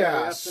tapes.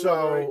 Yeah,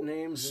 so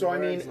I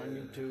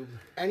mean,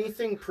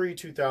 anything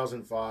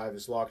pre-2005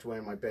 is locked away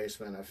in my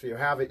basement. If you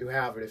have it, you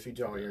have it. If you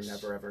don't, you're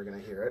never, ever going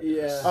to hear it.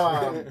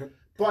 Yeah.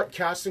 But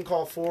Cast and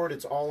Call Forward,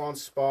 it's all on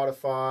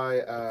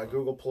Spotify,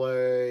 Google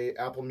Play,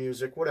 Apple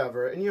Music,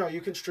 whatever. And, you know,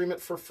 you can stream it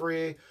for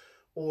free,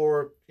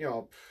 or, you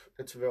know,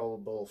 it's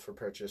available for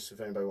purchase if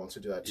anybody wants to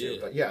do that too.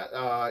 Yeah.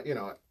 But, you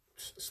know,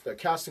 the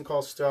Cast and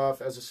Call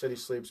stuff, As the City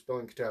Sleeps,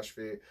 Billing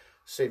Catastrophe,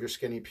 Save Your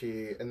Skin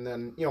EP, and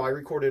then, you know, I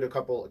recorded a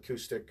couple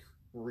acoustic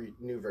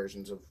new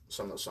versions of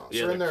some of those songs.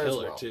 Yeah, They're in they're there as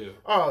killer well. too.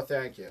 Oh,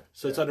 thank you.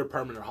 So it's under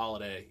Permanent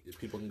Holiday.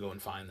 People can go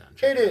and find that. And It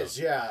check is,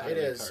 out. yeah, Highly it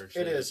is. encourage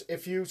It that. is.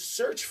 If you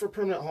search for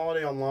Permanent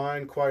Holiday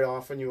online, quite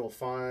often you will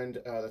find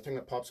the thing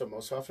that pops up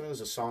most often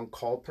is a song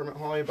called Permanent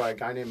Holiday by a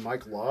guy named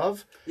Mike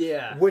Love.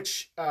 Yeah.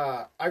 Which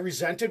I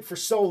resented for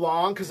so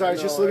long because I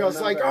was just looking, I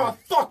was like, remember. oh,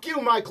 fuck you,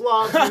 Mike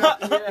Love. You know?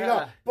 Yeah. You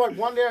know? But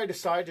one day I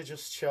decided to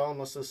just chill and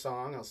listen to the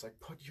song. I was like,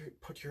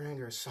 put your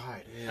anger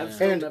aside. Yeah. I've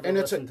still And never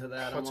it's a, listened to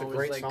that. it's a I'm always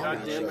great like, song. God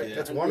damn Actually. it.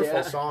 It's a wonderful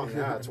Yeah. song.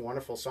 Yeah, it's a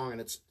wonderful song,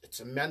 and it's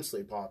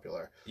immensely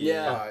popular.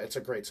 Yeah. It's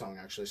a great song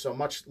actually. So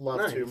much love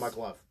Nice. to Mike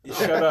Love.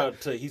 Shout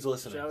out to he's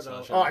listening. Shout so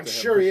out. shout Oh, out I'm to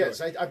him sure for he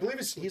is. I believe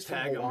he's from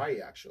Tag him. Hawaii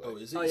actually. Oh,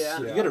 is he? Oh, yeah?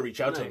 You Yeah. got to reach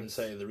out to him and Nice.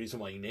 say the reason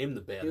why you named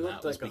the band He that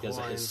looked was like a because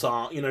of his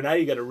Hawaiian. song. You know, now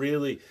you got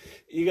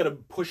to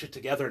push it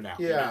together now.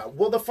 you Yeah. know?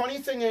 Well, the funny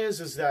thing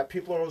is that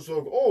people are always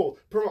like, "Oh,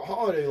 Permanent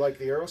Holiday, like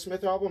the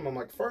Aerosmith album." I'm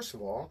like, first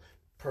of all,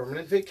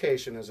 Permanent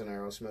Vacation is an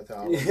Aerosmith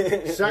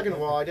album. Second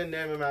of all, I didn't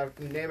name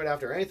it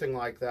after anything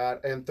like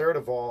that. And third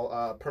of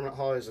all, Permanent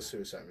Holiday is a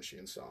Suicide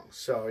Machine song.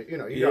 So you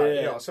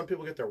got some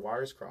people get their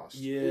wires crossed.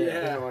 Yeah. You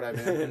know what I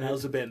mean? And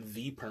how's the band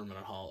The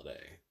Permanent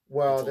Holiday?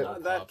 Well, It's a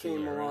lot That came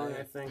popular, along, right?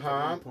 I think, Huh?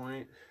 at one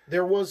point.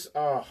 there was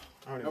I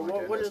don't even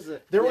want to What get is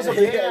it? There was a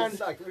Yeah, band.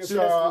 it's like, we So,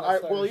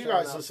 missed it. well, you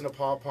guys Shut up. listen to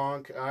pop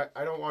punk. I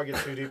don't want to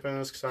get too deep in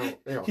this because I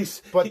don't,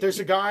 He's- But there's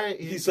a guy.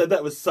 He said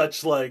that was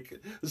such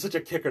a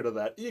kicker to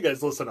that. You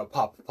guys listen to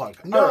pop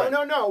punk. No, All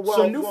right. no. Well,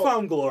 So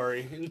Newfound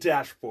Glory and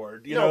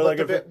Dashboard. You know, but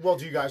like the if well,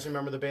 do you guys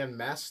remember the band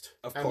Mest?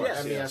 Of course,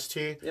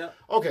 M-E-S-T. Yeah.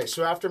 Okay,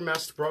 so after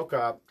Mest broke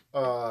up,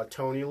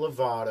 Tony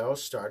Lovato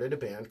started a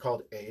band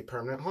called A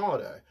Permanent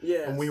Holiday.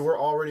 Yes. And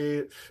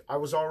I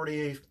was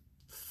already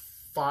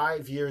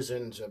 5 years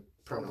into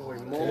Permanent Probably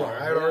Holiday. more.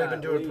 I had already Yeah, been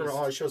at doing least. Permanent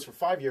Holiday shows for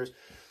 5 years.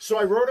 So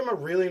I wrote him a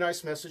really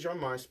nice message on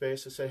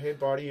MySpace to say, hey,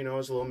 buddy,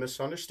 there's a little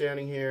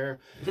misunderstanding here.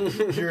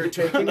 You're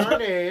taking our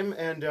name,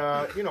 and,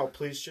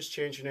 please just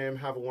change your name.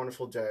 Have a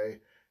wonderful day.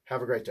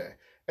 Have a great day.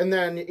 And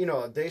then,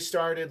 they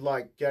started,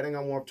 getting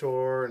on Warped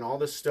Tour and all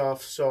this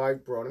stuff. So I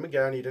wrote him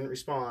again. He didn't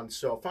respond.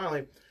 So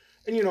finally,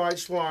 and, I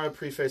just want to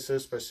preface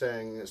this by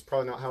saying it's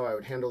probably not how I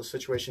would handle the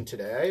situation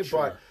today. Sure.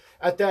 But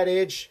at that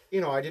age,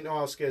 I didn't know how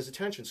else to get his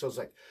attention. So I was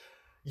like,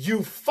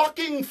 you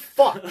fucking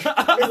fuck.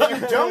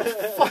 If you don't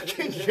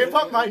fucking give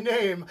up my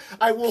name,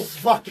 I will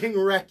fucking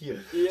wreck you.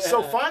 Yeah.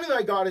 So finally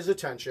I got his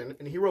attention,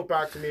 and he wrote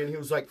back to me, and he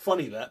was like,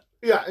 funny that.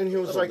 yeah, and he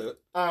was That'll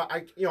like,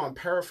 do it. I'm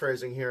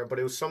paraphrasing here, but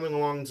it was something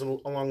along the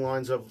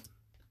lines of,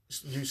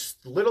 you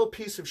little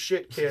piece of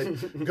shit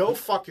kid, go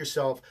fuck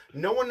yourself.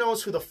 No one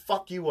knows who the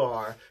fuck you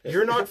are.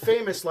 You're not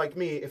famous like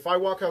me. If I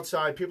walk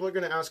outside, people are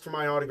going to ask for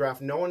my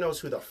autograph. No one knows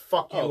who the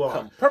fuck you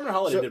are. Permanent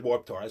Holiday So- did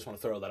Warped Tour. I just want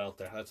to throw that out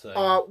there. That's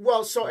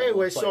So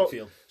anyway, playing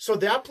field. so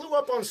that blew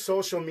up on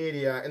social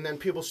media, and then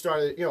people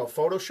started,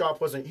 Photoshop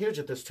wasn't huge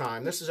at this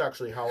time. This is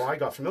actually how I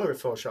got familiar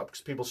with Photoshop,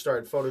 because people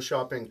started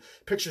Photoshopping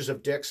pictures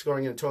of dicks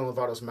going into Tony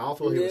Lovato's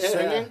mouth while he was Yeah.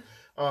 singing.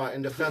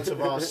 In defense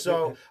of us.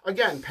 So,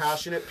 again,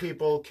 passionate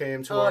people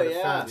came to our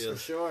defense. for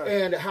sure.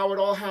 And how it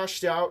all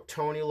hashed out,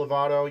 Tony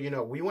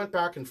Lovato, we went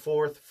back and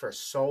forth for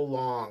so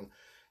long.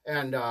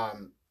 And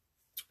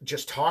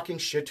just talking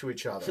shit to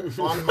each other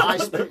on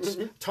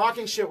MySpace.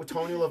 Talking shit with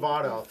Tony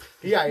Lovato.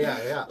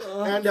 Yeah.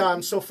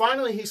 And so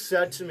finally he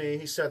said to me,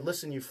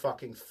 listen, you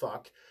fucking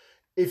fuck.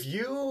 If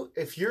your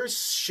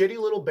shitty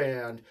little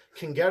band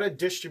can get a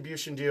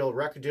distribution deal,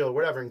 record deal, or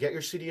whatever, and get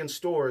your CD in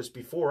stores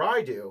before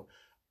I do,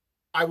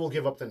 I will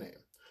give up the name.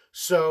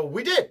 So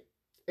we did.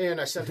 And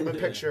I sent him a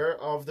picture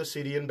of the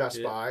CD in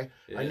Best Buy.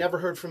 Yeah. I never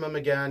heard from him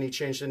again. He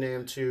changed the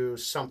name to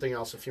something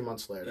else a few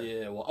months later.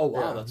 Yeah. Well. Oh wow,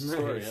 Yeah. that's the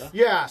story. Nice. Yeah.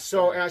 Yeah,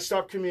 so and I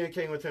stopped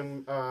communicating with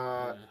him.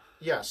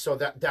 So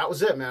that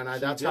was it, man.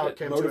 That's how it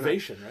came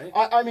Motivation, to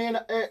right? I mean,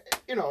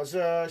 it was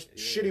a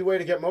shitty way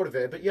to get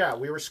motivated, but yeah,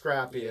 we were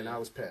scrappy, and I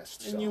was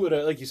pissed. And so. you would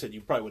have, like you said,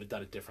 you probably would have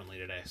done it differently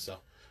today. So.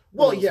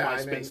 Well, Those yeah, I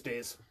MySpace mean,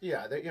 days.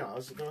 yeah,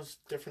 those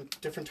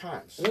different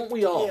times. Won't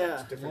we all?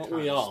 Yeah. Different Won't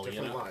we all?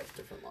 different you know?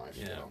 different life.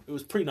 Yeah. It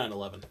was pre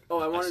 9/11. Oh,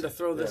 I wanted to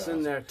throw this Yeah.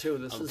 in there, too.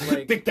 This is I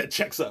like... think that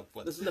checks up.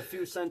 But This is a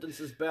few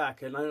sentences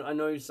back, and I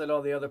know you said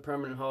all the other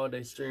Permanent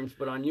Holiday streams,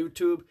 but on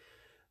YouTube,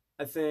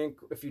 I think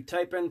if you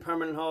type in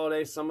Permanent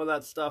Holiday, some of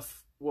that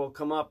stuff will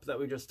come up that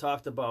we just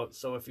talked about.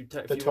 So if you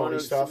The if you Tony want to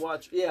stuff?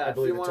 watch, I if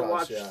believe you it want to does,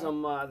 watch yeah.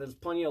 some, there's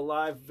plenty of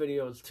live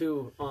videos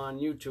too on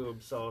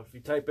YouTube. So if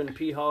you type in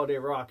P Holiday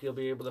Rock, you'll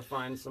be able to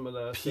find some of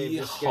the P Save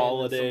the Skin and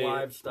Holiday some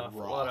live stuff.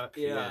 Rock. A lot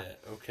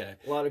of Okay.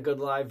 a lot of good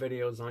live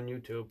videos on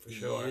YouTube for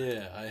sure.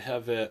 Yeah, I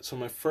have it. So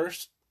my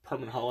first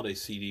Permanent Holiday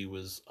CD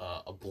was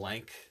a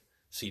blank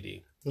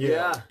CD,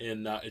 Yeah,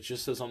 and it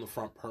just says on the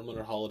front,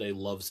 "Permanent Holiday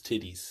loves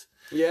titties."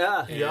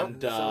 yeah. And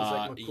Sounds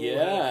like McCool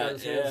yeah, had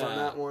his hands on yeah.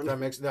 that one.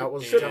 That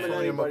was Should've been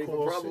definitely a anybody, but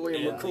McCool.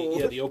 probably a And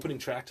McCool. the opening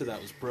track to that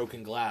was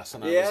 "Broken Glass,"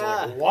 and I Yeah.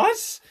 was like,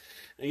 "What?"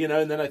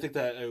 And then I think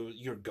that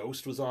Your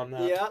Ghost was on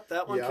that. Yeah,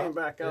 that one Yeah. came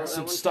back out. Yeah. That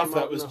Some one stuff came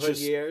that out was in the hood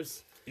just-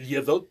 years.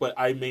 Yeah, but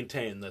I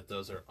maintain that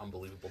those are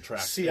unbelievable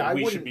tracks. See,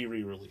 we should be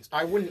re-released.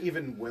 I wouldn't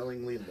even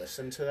willingly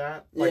listen to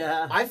that. Like,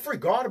 Yeah. I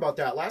forgot about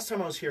that. Last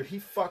time I was here, he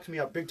fucked me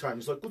up big time.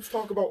 He's like, let's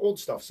talk about old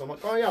stuff. So I'm like,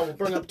 oh yeah, we'll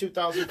bring up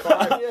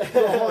 2005.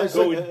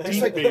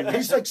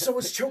 He's like, so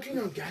is choking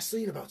on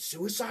gasoline about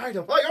suicide?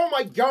 I'm like, oh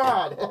my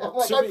God. I'm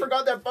like, I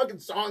forgot that fucking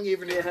song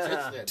even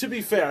existed. To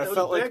be fair, I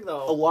felt big, like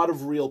though. a lot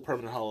of real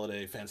Permanent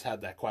Holiday fans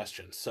had that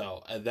question.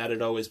 So that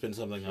had always been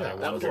something that I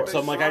that was wondered. a So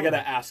I'm big like, song. I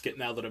gotta ask it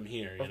now that I'm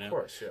here, you know? Of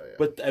course, yeah.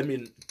 But, I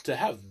mean, to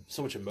have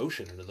so much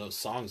emotion into those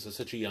songs at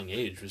such a young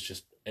age was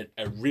just an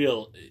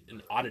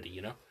oddity,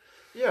 you know?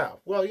 Yeah,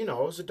 well, you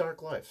know, it was a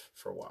dark life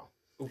for a while.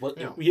 Well,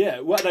 Yeah. yeah,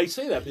 well, and I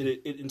say that, but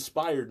it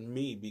inspired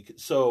me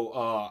because. So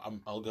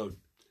I'll go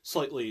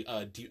slightly.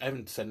 I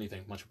haven't said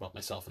anything much about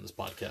myself in this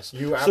podcast.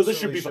 You so this absolutely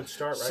should be should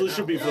start right So this now.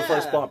 should be the Yeah.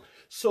 first bump.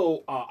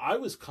 So I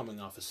was coming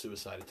off a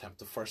suicide attempt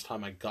the first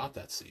time I got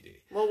that CD.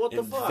 Well, what the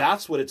And fuck?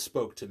 that's what it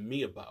spoke to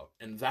me about,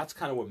 and that's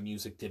kind of what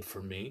music did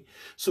for me.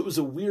 So it was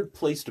a weird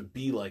place to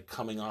be, like,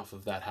 coming off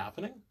of that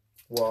happening.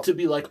 Well, To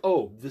be like,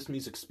 oh, this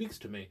music speaks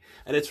to me,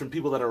 and it's from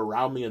people that are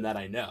around me and that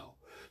I know.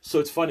 So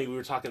it's funny, we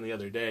were talking the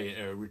other day,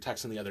 we were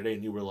texting the other day,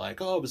 and you were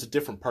like, oh, it was a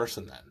different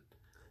person then.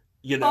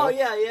 You know? Oh,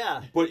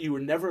 yeah. But you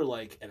were never,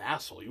 like, an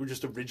asshole. You were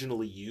just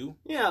originally you.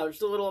 Yeah,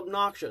 just a little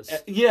obnoxious.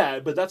 Yeah,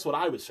 but that's what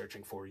I was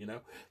searching for, you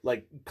know?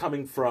 Like,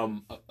 coming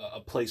from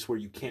a place where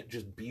you can't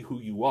just be who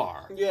you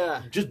are.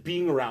 Yeah. Just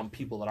being around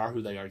people that are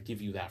who they are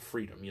give you that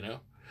freedom, you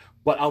know?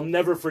 But I'll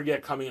never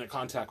forget coming into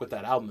contact with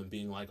that album and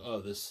being like, oh,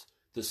 this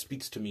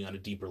speaks to me on a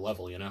deeper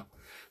level, you know?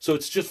 So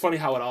it's just funny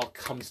how it all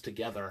comes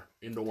together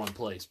into one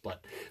place.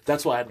 But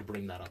that's why I had to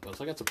bring that up. I was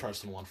like, that's a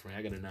personal one for me.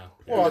 I got to know.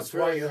 well, that's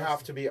really why you nice.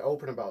 have to be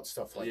open about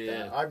stuff like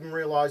Yeah. that. I'm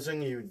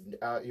realizing you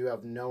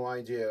have no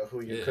idea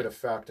who you could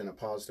affect in a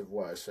positive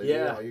way. So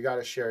you got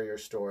to share your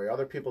story.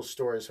 Other people's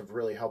stories have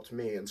really helped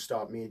me and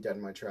stopped me dead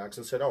in my tracks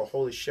and said, oh,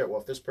 holy shit, well,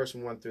 if this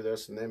person went through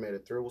this and they made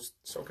it through, well,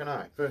 so can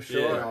I. For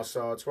sure. You know,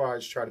 so that's why I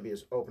just try to be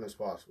as open as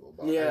possible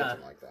about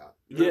anything like that.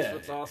 That's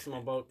what's awesome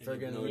about And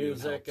you friggin' know it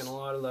music helps. and a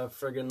lot of the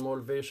friggin'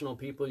 motivational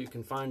people you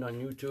can find on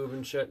YouTube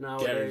and shit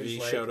nowadays. Gary V,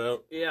 like, shout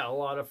out. Yeah, a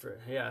lot of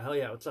hell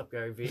yeah, what's up,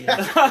 Gary V?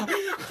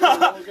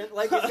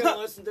 Like he's gonna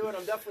listen to it,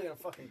 I'm definitely gonna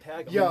fucking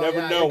tag him. Yo,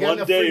 never know, you're getting one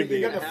the day, you're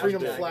getting a man.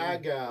 freedom Hashtag.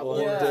 flag.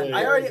 One Yeah, day.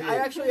 I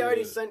actually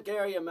already sent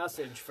Gary a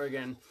message,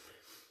 friggin',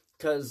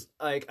 because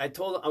like I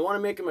told him I want to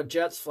make him a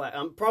Jets flag.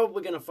 I'm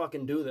probably gonna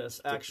fucking do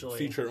this actually.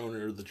 Future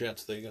owner of the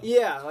Jets, there you go.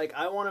 Yeah, like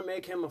I want to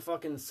make him a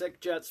fucking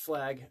sick Jets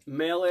flag,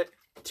 mail it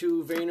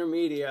to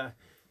VaynerMedia,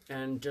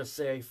 and just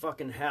say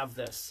fucking have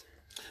this.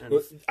 And,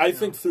 I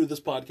think through this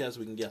podcast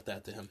we can get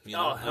that to him. You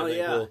know? Oh, hell I think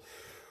yeah.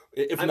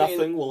 if I nothing,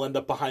 mean- we'll end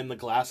up behind the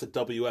glass at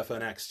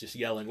WFNX just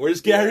yelling,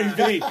 "Where's Gary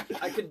V?"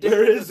 I could dip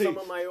Where into is he? some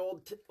of my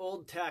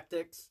old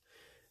tactics.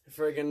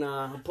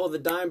 Friggin' pull the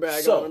Dimebag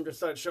So- on him to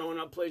start showing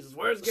up places.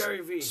 Where's Gary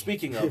V?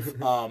 Speaking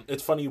of,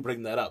 it's funny you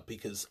bring that up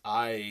because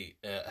I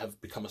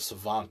have become a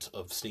savant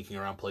of sneaking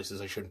around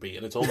places I shouldn't be,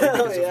 and it's only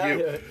because Yeah, of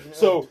you. yeah.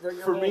 So Bring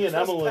your for little me and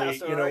Emily,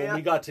 trespasser, you know, are when ya?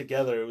 we got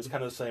together, it was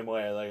kind of the same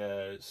way,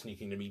 like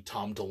sneaking to meet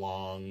Tom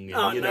DeLonge, and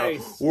Oh, you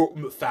nice. know,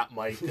 or Fat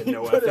Mike and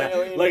Noah. Put an Fat.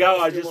 alien Like I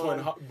costume just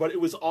went, on. but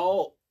it was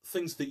all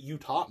things that you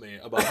taught me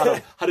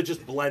about how to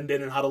just blend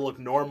in and how to look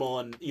normal,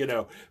 and you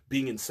know,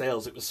 being in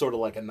sales, it was sort of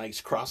like a nice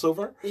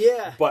crossover.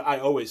 Yeah. But I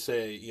always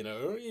say, you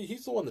know,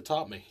 he's the one that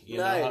taught me. You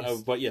Nice.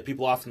 know, but yeah,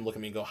 people often look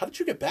at me and go, "How did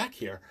you get back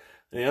here?"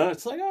 You know,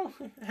 it's like, oh,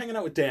 hanging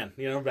out with Dan.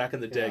 You know, back in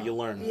the day, you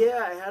learn.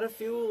 Yeah, I had a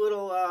few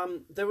little.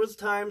 There was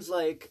times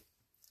like,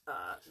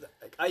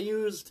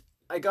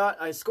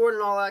 I scored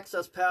an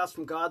all-access pass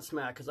from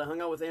Godsmack because I hung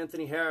out with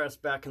Anthony Harris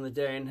back in the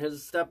day, and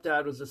his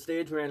stepdad was the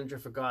stage manager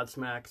for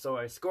Godsmack, so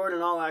I scored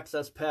an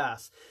all-access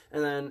pass.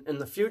 And then in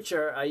the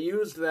future, I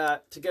used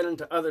that to get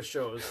into other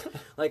shows.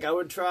 Like I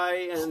would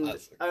try and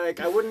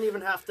I wouldn't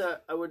even have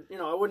to. I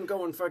wouldn't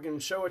go and fucking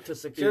show it to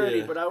security,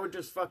 Yeah. but I would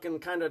just fucking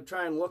kind of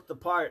try and look the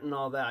part and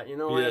all that. You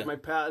know, I Yeah. had my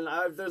pass,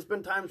 and there's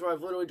been times where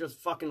I've literally just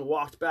fucking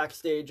walked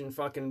backstage and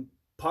fucking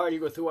party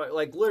with who I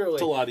like. Literally,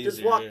 It's a lot just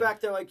easier, walk yeah.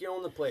 back there like you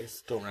own the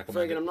place. Don't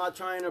recommend Friggin', it. I'm not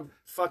trying to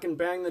fucking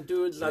bang the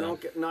dudes. I Yeah.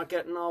 don't not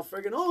getting all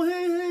friggin'. Oh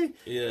hey.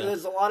 Yeah.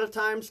 There's a lot of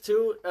times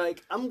too.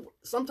 Like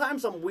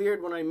sometimes I'm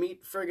weird when I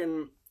meet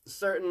friggin'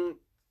 certain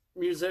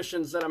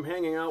musicians that I'm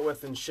hanging out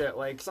with and shit.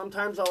 Like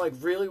sometimes I'll like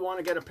really want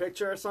to get a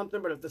picture or something,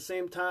 but at the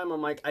same time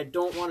I'm like I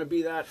don't want to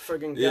be that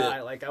friggin' guy.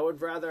 Yeah. Like I would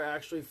rather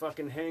actually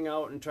fucking hang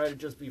out and try to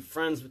just be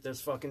friends with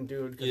this fucking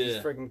dude because he's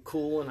Yeah. friggin'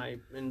 cool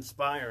and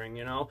inspiring,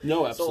 you know?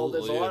 No, So absolutely.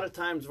 there's a yeah. lot of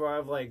times where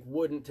I've like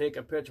wouldn't take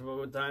a picture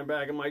with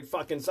Dimebag and like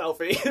fucking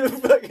selfie.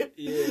 Fucking-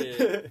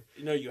 Yeah,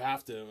 you know, you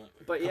have to.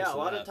 But yeah, Comes a to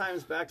lot that. of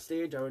times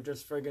backstage, I would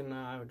just friggin'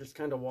 I would just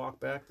kind of walk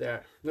back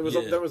there. There was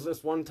Yeah. there was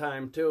this one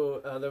time too.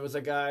 There was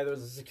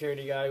a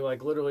security guy who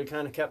like literally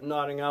kind of kept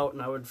nodding out,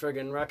 and I would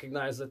friggin'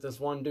 recognize that this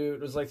one dude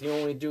was like the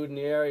only dude in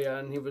the area,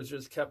 and he was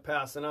just kept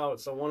passing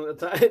out. So one of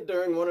the time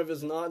during one of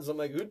his nods, I'm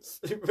like,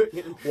 oops.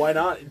 Why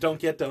not? Don't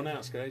get, don't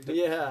ask, right?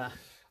 Yeah.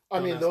 I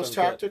mean, ask, those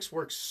don't get. tactics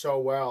work so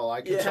well.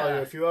 I can tell you,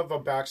 Yeah. if you have a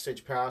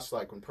backstage pass,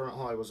 like when Permanent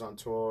Holiday was on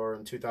tour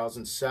in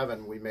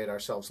 2007, we made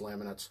ourselves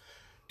laminates.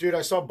 Dude,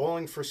 I saw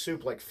Bowling for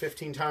Soup like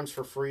 15 times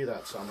for free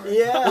that summer.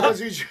 Yeah. Because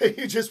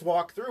you just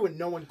walk through and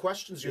no one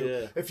questions you.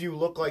 Yeah. If you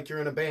look like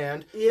you're in a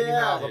band and Yeah. you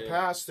have a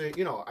pass,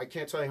 you know, I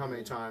can't tell you how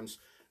many times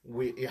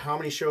how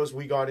many shows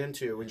we got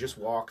into and just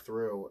walk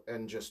through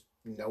and just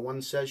no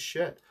one says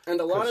shit. And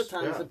a lot of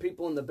times the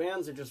people in the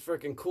bands are just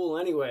freaking cool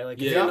anyway. Like,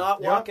 if Yeah. you're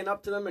not walking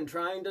up to them and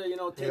trying to, you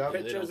know, take Yeah.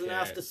 pictures They and don't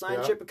ask care. to sign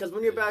Yeah. shit, because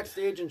when you're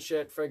backstage and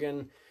shit,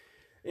 friggin',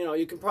 you know,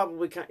 you can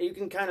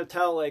kind of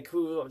tell, like,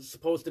 who's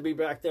supposed to be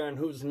back there and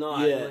who's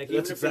not. Yeah, And, like,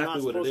 that's even if you're not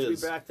exactly what it supposed to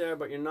is. be back there,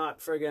 but you're not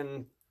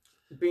friggin'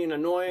 being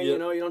annoying, Yep. you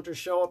know, you don't just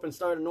show up and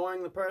start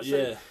annoying the person.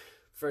 Yeah.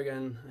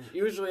 Friggin',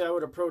 usually I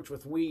would approach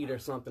with weed or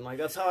something. Like,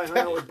 that's how I hung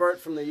out with Bert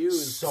from the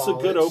Used. It's a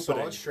good opening.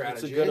 Solid It's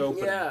strategy. a good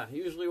opening. Yeah,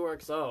 usually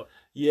works out.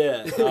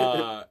 Yeah,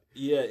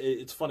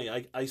 it's funny.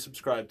 I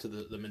subscribe to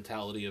the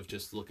mentality of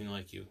just looking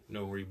like you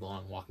know where you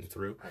belong, walking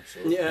through.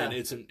 Absolutely. Yeah. And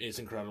it's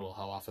incredible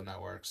how often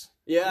that works.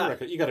 Yeah.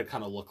 You got to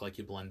kind of look like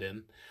you blend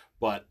in.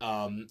 But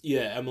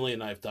yeah, Emily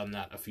and I have done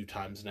that a few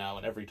times now,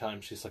 and every time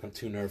she's like, "I'm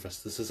too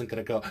nervous. This isn't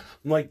gonna go."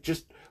 I'm like,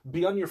 "Just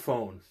be on your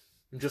phone."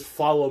 And just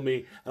follow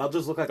me, and I'll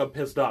just look like I'm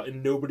pissed off,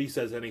 and nobody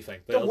says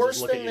anything. The They'll worst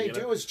just look thing at they you, you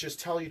know? do is just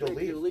tell you to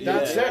Make you leave. leave.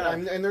 That's Yeah.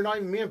 it. And they're not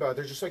even mean about it.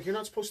 They're just like, you're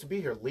not supposed to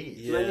be here. Leave.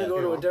 Yeah. Then you go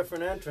You to know? a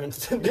different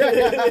entrance.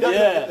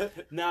 Yeah,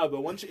 no,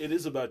 but once it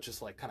is about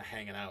just like kind of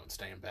hanging out and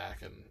staying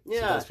back, and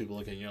Yeah. sometimes people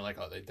look at you and you're like,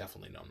 oh, they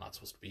definitely know I'm not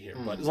supposed to be here.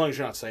 Mm. But as long as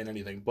you're not saying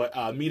anything. But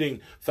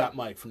meeting Fat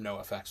Mike from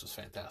NoFX was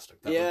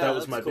fantastic. That Yeah,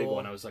 was that's my big cool.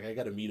 one. I was like, I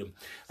got to meet him,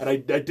 and I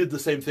did the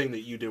same thing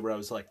that you did, where I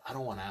was like, I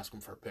don't want to ask him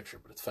for a picture,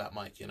 but it's Fat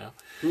Mike, you know.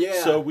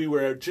 Yeah. So we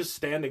were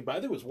just standing by.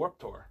 There was Warped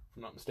Tour, if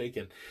I'm not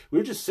mistaken. We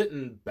were just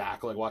sitting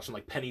back, like watching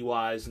like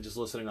Pennywise and just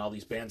listening to all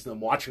these bands, and then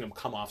watching him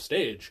come off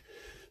stage.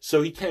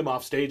 So he came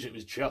off stage, it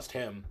was just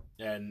him,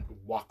 and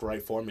walked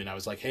right for me, and I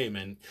was like, "Hey,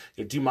 man,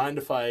 do you mind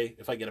if I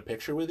get a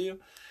picture with you?"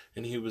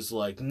 And he was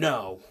like,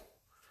 "No."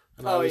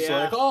 And I was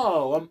like,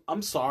 "Oh,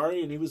 I'm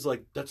sorry." And he was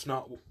like, "That's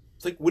not."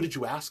 It's like, "What did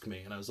you ask me?"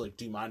 And I was like,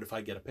 "Do you mind if I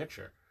get a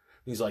picture?"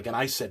 And he's like, and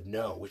I said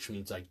no, which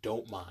means I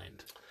don't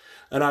mind.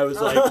 And I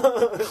was like,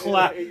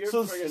 You're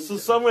so friggin-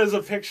 someone has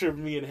a picture of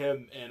me and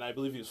him, and I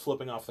believe he was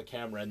flipping off the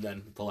camera, and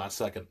then at the last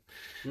second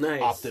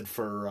Nice. opted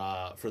for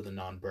the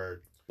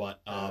non-bird. But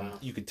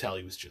you could tell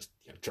he was just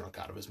drunk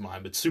out of his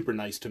mind, but super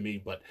nice to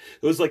me. But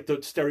it was like the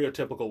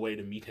stereotypical way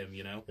to meet him,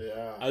 you know?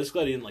 Yeah. I was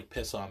glad he didn't like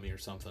piss on me or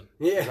something.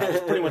 Yeah. That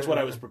was pretty much what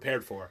I was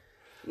prepared for.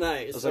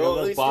 Nice. I was like, Well, I'm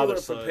at not least you were bothered,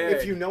 so- prepared.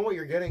 If you know what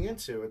you're getting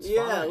into, it's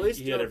yeah, fine. at least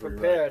He you had were every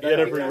prepared. right. He had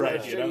That'd every be kind right,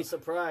 of a you know? shitty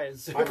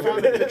surprise. I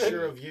found a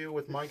picture of you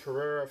with Mike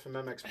Herrera from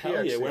MXPX.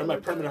 Hell yeah, the wearing my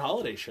other day. permanent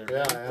holiday shirt.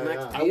 Yeah, man. yeah,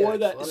 yeah. I wore a lot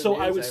that, of so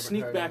names I would haven't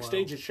sneak heard in a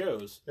backstage while. at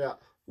shows Yeah.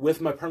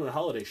 with my permanent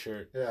holiday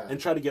shirt Yeah. and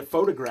try to get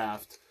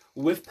photographed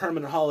with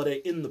permanent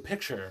holiday in the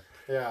picture.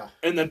 Yeah.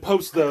 And then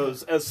post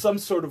those as some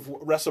sort of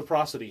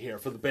reciprocity here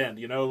for the band,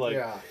 you know? Like,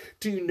 Yeah.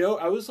 do you know,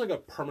 I was like a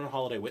permanent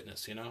holiday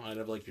witness, you know? I'd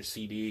have like your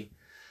CD.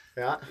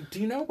 Yeah. Do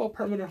you know about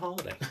permanent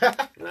holiday?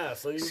 Yeah,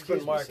 so you've Excuse been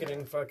me,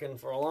 marketing fucking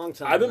for a long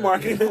time. I've been then.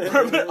 marketing for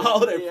permanent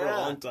holiday for a Yeah.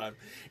 long time.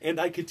 And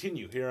I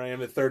continue. Here I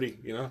am at 30,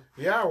 you know?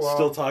 Yeah, well.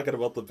 Still talking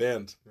about the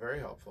band. Very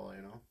helpful,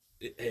 you know.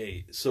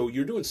 Hey, so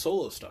you're doing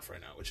solo stuff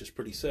right now, which is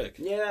pretty sick.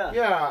 Yeah.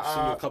 Yeah. I've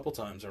seen you a couple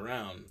times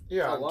around.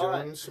 Yeah, A I'm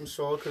lot. doing some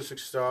solo acoustic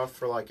stuff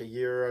for like a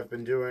year. I've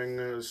been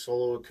doing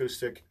solo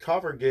acoustic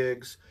cover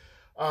gigs,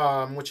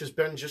 which has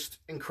been just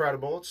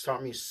incredible. It's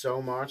taught me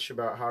so much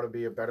about how to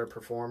be a better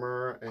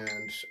performer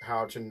and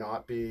how to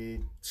not be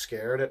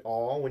scared at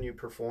all when you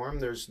perform.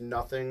 There's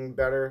nothing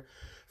better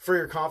for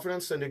your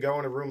confidence than to go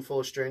in a room full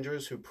of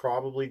strangers who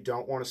probably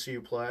don't want to see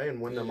you play and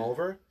win them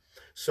over.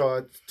 So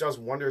it does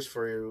wonders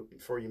for you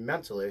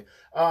mentally.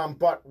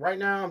 But right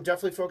now I'm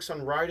definitely focused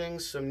on writing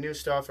some new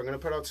stuff. I'm going to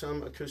put out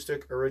some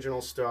acoustic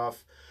original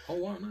stuff. Oh,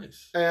 wow,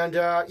 nice. And Is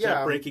yeah,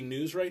 that breaking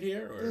news right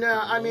here? Or no,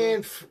 I people know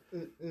mean,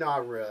 that?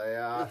 not really.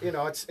 You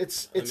know, it's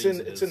means in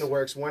it it's in is. the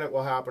works. When it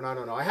will happen, I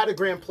don't know. I had a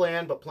grand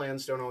plan, but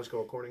plans don't always go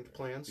according to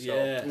plans. So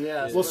Yeah.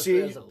 Yeah, we'll especially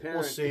see. as a We'll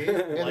parent. see. And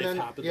Life then,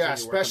 happens yeah, when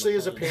you work on especially the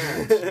as a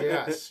plans.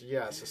 parent.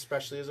 yes,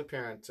 especially as a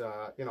parent.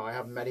 You know, I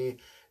have many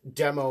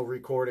demo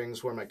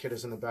recordings where my kid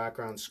is in the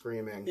background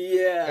screaming.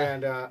 Yeah.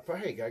 And but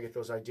hey, gotta get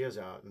those ideas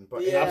out.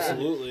 But Yeah.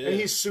 Absolutely. and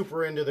yeah. he's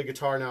super into the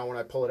guitar now. When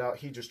I pull it out,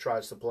 he just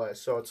tries to play.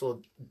 So it's a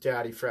little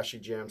daddy freshy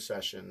jam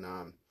session.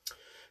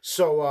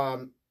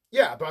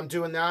 Yeah, but I'm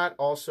doing that.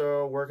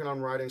 Also working on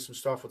writing some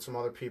stuff with some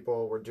other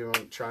people. We're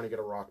trying to get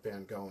a rock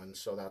band going.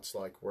 So that's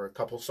like we're a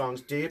couple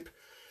songs deep,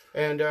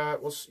 and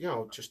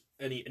we'll just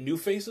Any new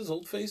faces,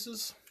 old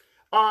faces?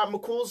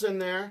 McCool's in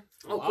there.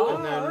 Oh, cool.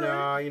 And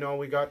then,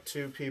 we got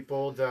two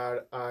people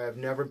that I've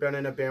never been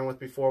in a band with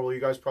before. Well, you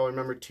guys probably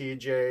remember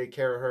TJ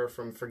Caraher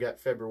from Forget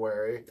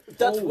February.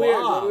 That's Oh,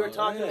 weird. wow. When we were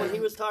talking, Yeah. when he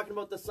was talking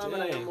about the summit,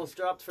 I Dang. almost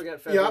dropped Forget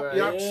Yep, February.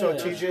 yep. So Yeah.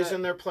 TJ's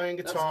in there playing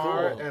That's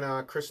guitar, cool.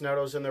 and Chris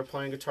Netto's in there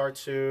playing guitar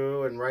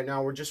too. And right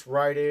now we're just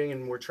writing,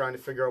 and we're trying to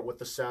figure out what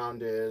the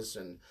sound is,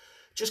 and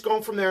just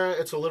going from there.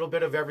 It's a little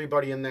bit of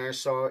everybody in there.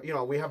 So,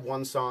 we have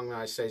one song that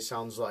I say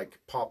sounds like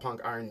pop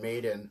punk Iron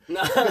Maiden.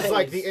 Nice. It's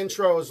like the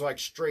intro is like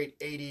straight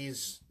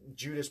 80s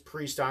Judas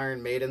Priest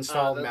Iron Maiden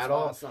style that's metal.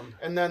 awesome.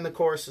 And then the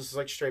chorus is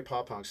like straight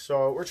pop punk.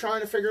 So we're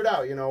trying to figure it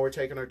out. You know, we're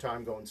taking our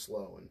time going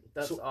slow. And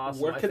That's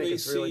awesome. where I can think they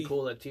it's really see-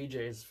 cool that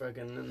TJ's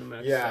freaking in the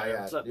mix. Yeah, there.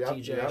 yeah. What's up, Yep,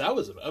 TJ? yep. That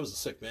was a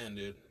sick band,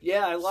 dude.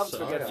 Yeah, I love So,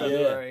 Forget yeah.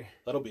 February.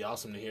 That'll be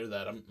awesome to hear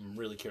that. I'm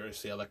really curious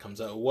to see how that comes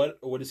out. What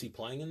is he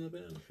playing in the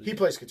band? He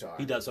plays guitar.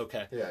 He does,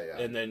 okay. Yeah, yeah.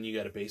 And then you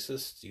got a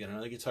bassist, you got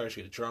another guitarist,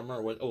 you got a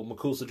drummer. What? Oh,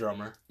 McCool's the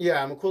drummer.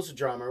 Yeah, McCool's a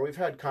drummer. We've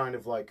had kind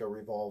of like a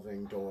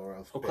revolving door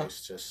of Okay.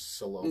 bass, just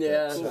solo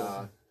Yeah, bits.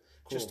 cool.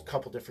 Just a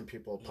couple different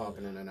people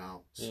popping in and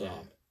out. So, Yeah.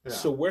 yeah.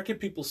 So where can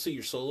people see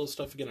your solo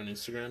stuff again on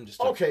Instagram? Just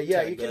Okay,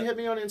 yeah, tag you can that. hit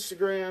me on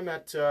Instagram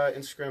at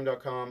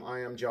Instagram.com.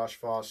 I am Josh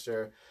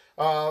Foster.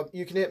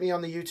 You can hit me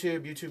on the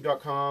YouTube,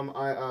 YouTube.com /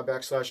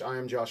 I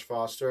am Josh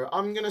Foster.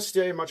 I'm going to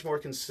stay much more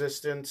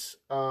consistent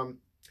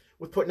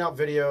with putting out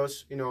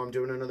videos. You know, I'm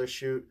doing another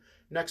shoot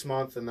next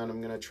month, and then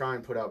I'm going to try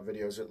and put out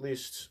videos at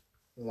least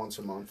once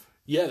a month.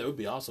 Yeah, that would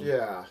be awesome.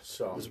 Yeah,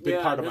 so. It was a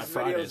big part of my his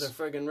Fridays. videos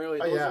are friggin'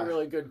 really, Oh, those yeah. are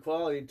really good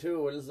quality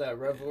too. What is that,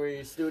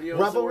 Revelry Studios?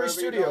 or Revelry wherever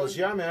you're Studios,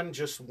 going? yeah, man,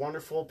 just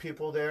wonderful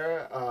people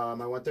there. I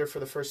went there for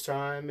the first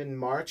time in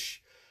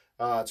March.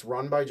 It's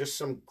run by just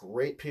some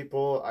great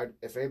people.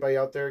 If anybody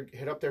out there,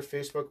 hit up their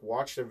Facebook,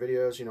 watch their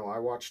videos. You know, I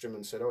watched them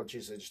and said, oh,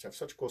 geez, they just have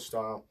such cool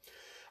style.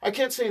 I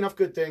can't say enough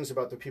good things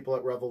about the people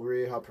at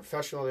Revelry, how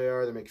professional they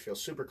are. They make you feel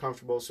super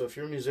comfortable. So if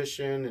you're a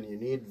musician and you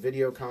need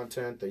video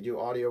content, they do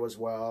audio as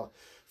well.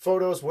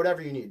 Photos,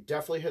 whatever you need,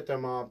 definitely hit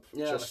them up.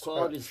 Yeah, Just, the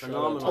quality's shout out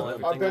phenomenal. to I've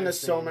everything been to I've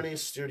so seen. many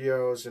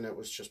studios, and it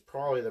was just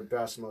probably the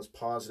best, most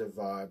positive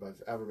vibe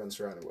I've ever been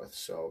surrounded with.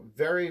 So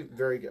very,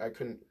 very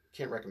good.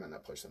 Can't recommend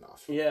that place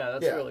enough. Yeah,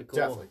 that's really cool.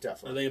 Definitely, Are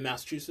definitely. they in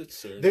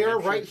Massachusetts? Or They New are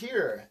Hampshire? right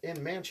here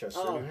in Manchester,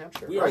 Oh, New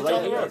Hampshire. we are right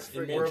down the here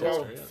road. in We're about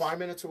Manchester, yes. 5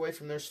 minutes away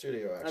from their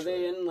studio, actually. Are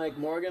they in like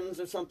Morgan's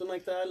or something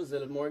like that? Is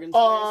it a Morgan's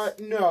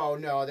place?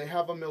 No, they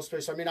have a mill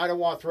space. I mean, I don't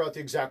want to throw out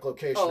the exact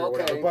location Oh, or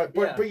whatever,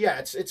 okay. but yeah,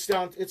 it's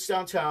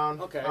downtown.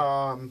 Okay.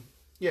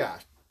 Yeah,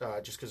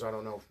 just because I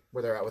don't know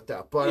where they're at with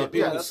that, but Yeah,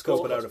 people can that's scope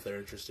cool. it out if they're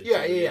interested.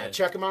 yeah, too, yeah.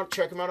 Check them out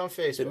on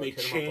Facebook. They may Hit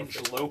 'em up on change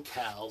Facebook.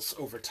 locales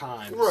over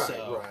time. Right,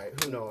 so.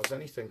 right. Who knows?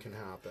 Anything can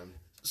happen.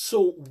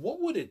 So,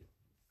 what would it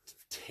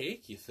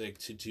take, you think,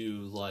 to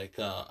do like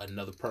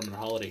another permanent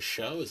holiday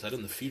show? Is that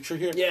in the future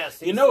here?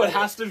 Yes. You know, it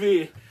has to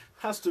be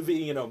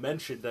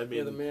mentioned. I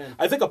You're the mean, man.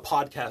 I think a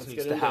podcast Let's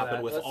needs get to into happen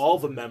that. with Let's- all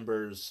the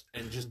members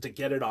and just to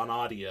get it on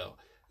audio.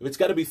 If it's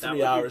got to be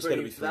 3 hours, it's got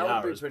to be 3 that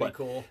hours. would be pretty but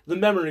cool. the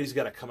memory's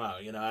got to come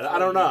out. You know, I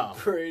don't know.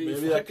 Pretty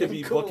Maybe that could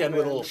be fucking cool, bookend with a man.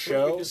 little If we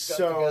show. could just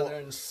got together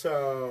and-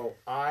 So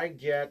I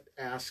get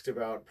asked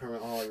about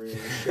permanent holiday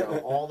reunion show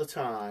all the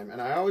time,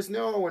 and I always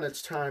know when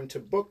it's time to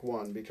book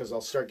one because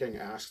I'll start getting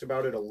asked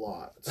about it a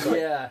lot. So,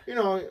 Yeah. you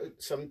know,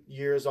 some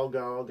years I'll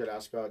get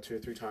asked about 2 or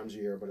 3 times a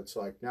year, but it's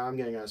like now I'm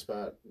getting asked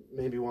about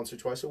maybe once or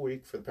twice a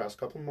week for the past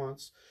couple of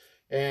months,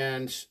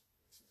 and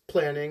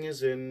planning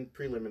is in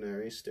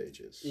preliminary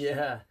stages.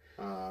 Yeah.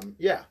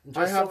 Yeah, Just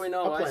I have so we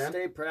know, a I plan.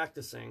 stay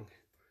practicing.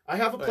 I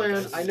have a But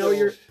plan. just I know still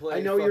you're. play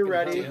I know you're fucking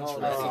ready.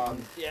 permanent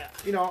holiday. Yeah.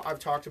 You know, I've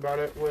talked about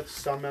it with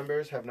some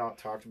members. Have not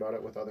talked about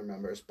it with other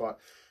members. But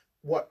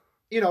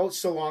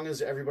so long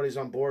as everybody's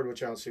on board,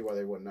 which I don't see why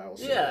they wouldn't. I will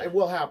say Yeah. it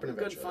will happen Good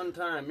eventually. fun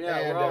time. Yeah.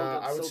 And we're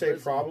all I would so say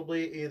busy.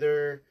 probably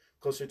either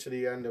closer to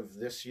the end of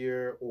this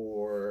year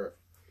or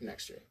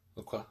next year.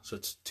 Okay, so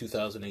it's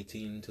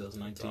 2018,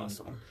 2019.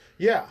 Awesome.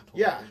 Yeah.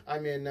 I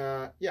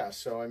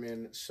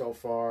mean, so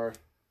far,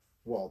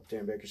 well,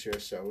 Dan Baker's here,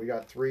 so we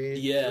got three.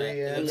 Yeah, three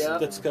in. Yeah.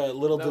 that's got,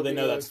 little That'll do they be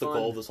know really that's the fun.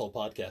 goal of this whole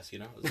podcast, you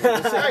know?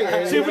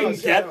 Yeah, See if we who can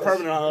knows, get who knows,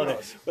 permanent who holiday.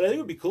 knows. But I think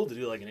it would be cool to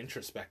do like an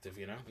introspective,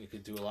 you know? You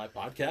could do a live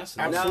podcast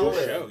and Absolutely.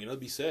 do a show, you know? It'd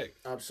be sick.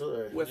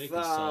 Absolutely. You With can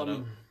sell it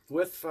out.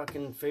 with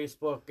fucking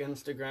Facebook,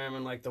 Instagram,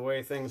 and like the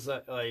way things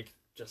that like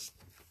just.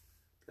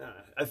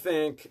 I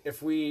think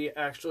if we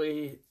had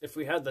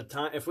the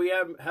time, if we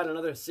had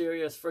another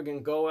serious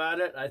friggin' go at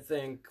it, I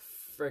think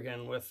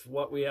friggin' with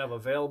what we have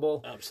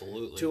available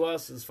Absolutely. to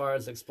us as far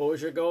as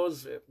exposure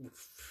goes,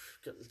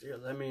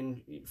 I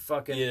mean,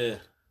 fucking Yeah.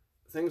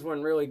 things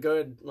weren't really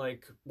good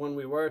like when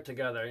we were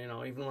together, you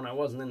know, even when I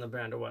wasn't in the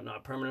band or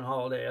whatnot. Permanent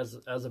Holiday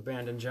as a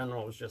band in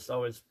general was just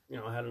always, you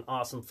know, had an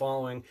awesome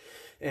following.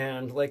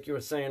 And like you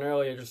were saying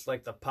earlier, just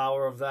like the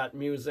power of that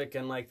music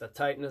and like the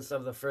tightness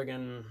of the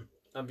friggin'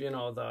 of, you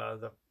know,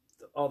 the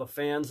all the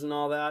fans and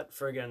all that,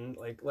 friggin'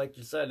 like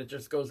you said, it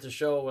just goes to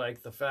show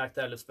like the fact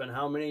that it's been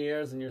how many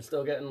years and you're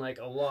still getting like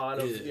a lot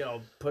of, Yeah. you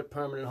know, put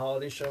Permanent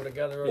Holiday show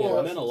together. Well, it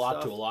over meant a and lot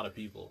stuff. to a lot of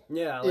people.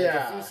 Yeah, like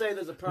Yeah. if you say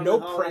there's a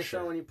Permanent No Holiday pressure.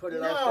 show and you put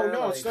it out there, No,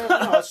 like, it's not.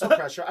 No, it's no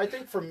pressure. I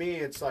think for me,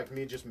 it's like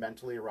me just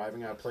mentally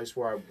arriving at a place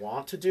where I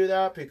want to do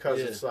that because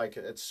Yeah. it's like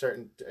it's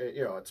certain.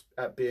 You know, it's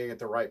at being at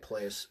the right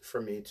place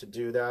for me to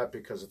do that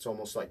because it's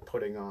almost like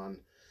putting on.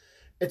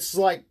 It's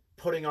like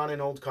putting on an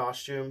old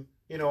costume.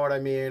 You know what I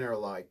mean, or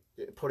like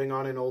putting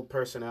on an old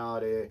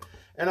personality.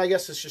 And I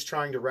guess it's just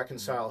trying to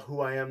reconcile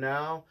who I am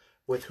now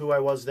with who I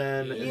was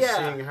then, and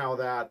Yeah. seeing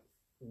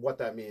what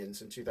that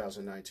means in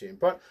 2019.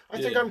 But I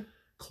think Yeah. I'm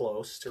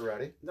close to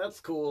ready. that's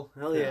cool.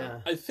 Hell Yeah.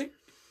 yeah. I think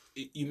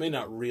you may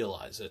not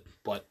realize it,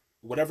 but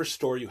whatever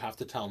story you have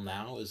to tell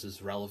now is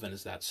as relevant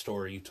as that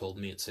story you told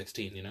me at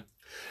 16, you know?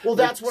 Well,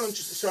 that's what I'm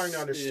just starting to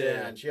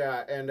understand.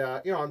 Yeah. And,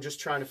 I'm just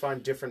trying to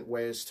find different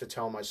ways to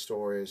tell my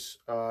stories.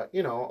 A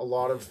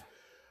lot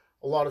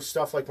of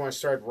stuff, like when I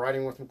started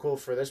writing with McCool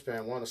for this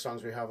band, one of the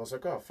songs we have, I was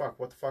like, oh, fuck,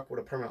 what the fuck would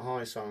a Permanent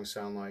Holiday song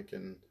sound like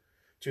in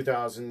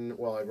 2000?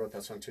 Well, I wrote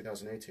that song in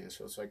 2018,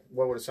 so it's like,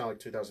 what would it sound like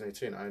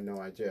 2018? I had no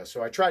idea.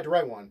 So I tried to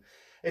write one.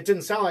 It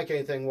didn't sound like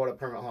anything what a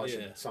Permanent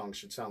Holiday song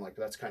should sound like,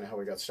 but that's kind of how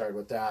we got started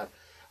with that.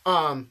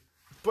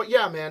 But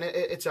yeah, man,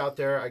 it's out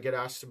there. I get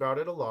asked about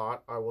it a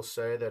lot. I will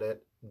say that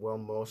it will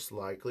most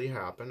likely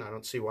happen. I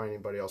don't see why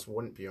anybody else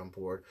wouldn't be on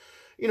board.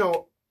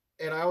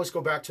 And I always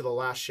go back to the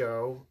last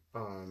show.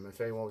 If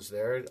anyone was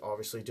there, it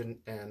obviously didn't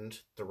end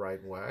the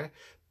right way.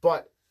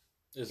 But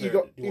do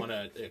you want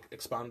to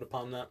expound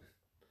upon that?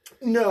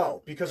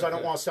 No, because I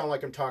don't want to sound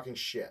like I'm talking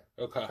shit.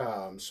 Okay.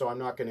 So I'm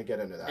not going to get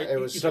into that.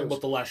 You talking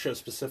about the last show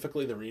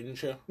specifically, the reunion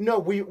show? No,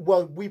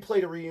 we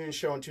played a reunion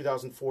show in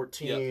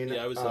 2014.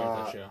 Yeah, I was there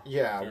at that show.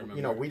 Yeah,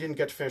 we didn't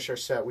get to finish our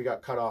set. We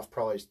got cut off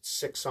probably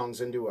 6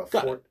 songs into a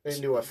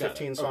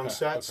 15-song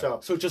set.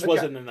 Okay. So it just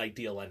wasn't an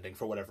ideal ending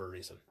for whatever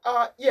reason.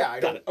 Yeah, I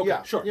don't. Okay,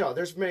 yeah, sure.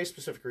 There's many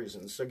specific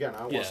reasons. Again, I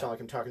don't want to sound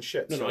like I'm talking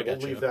shit. No, I got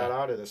we'll you. leave that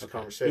out of this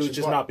conversation. It was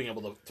just not being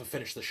able to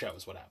finish the show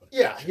is what happened.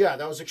 Yeah,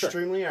 that was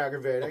extremely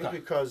aggravating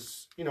because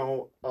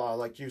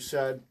like you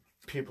said,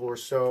 people were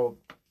so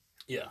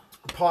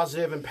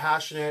positive and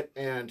passionate,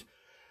 and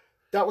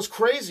that was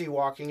crazy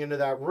walking into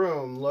that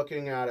room,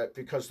 looking at it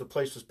because the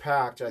place was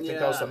packed. I think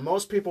that was the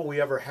most people we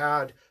ever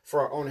had for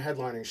our own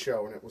headlining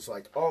show, and it was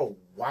like, oh,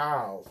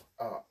 wow,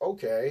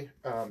 okay,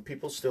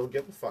 people still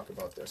give a fuck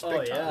about this.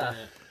 Big time.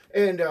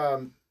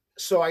 And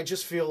so I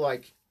just feel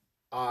like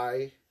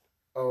I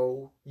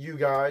owe you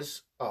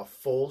guys a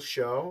full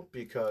show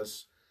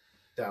because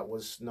that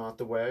was not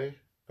the way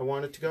I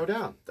want it to go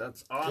down.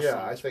 That's awesome.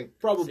 Yeah, I think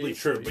probably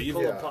true, but you've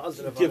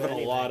given a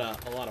lot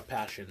of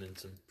passion in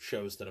some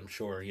shows that I'm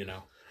sure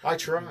I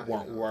try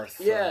weren't worth.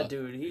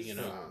 Dude, he's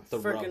the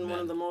friggin' one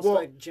of the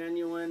most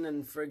genuine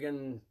and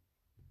friggin'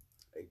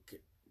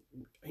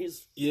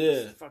 he's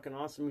a fucking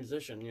awesome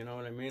musician. You know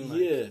what I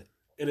mean?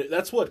 And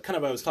that's what kind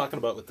of I was talking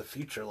about with the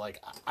future.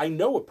 Like, I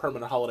know what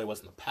Permanent Holiday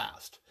was in the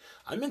past.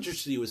 I'm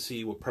interested to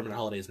see what Permanent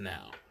Holiday is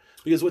now,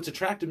 because what's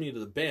attracted me to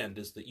the band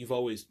is that you've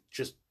always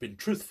just been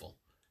truthful.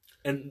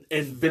 And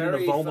been in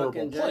a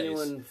vulnerable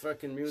place.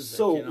 Fucking music,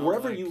 so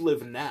wherever you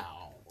live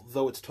now,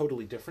 though it's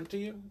totally different to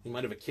you, you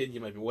might have a kid, you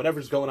might be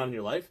whatever's going on in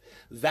your life,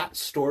 that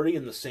story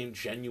in the same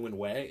genuine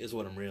way is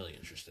what I'm really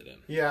interested in.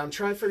 Yeah, I'm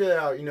trying to figure that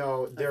out.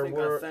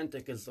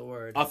 Authentic is the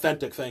word.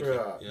 Authentic, thank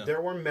you. Yeah.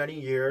 There were many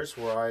years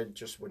where I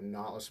just would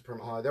not listen to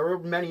Permanent Holiday. There were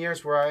many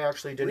years where I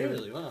actually didn't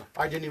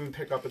even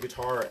pick up a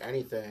guitar or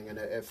anything. And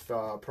if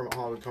Permanent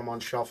Holiday would come on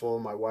shuffle,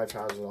 my wife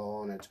has it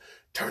all, and it's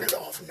turn it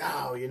off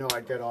now.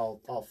 I'd get all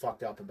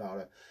fucked up about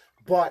it.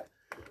 But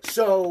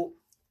so.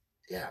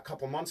 Yeah, a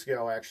couple months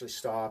ago, I actually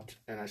stopped,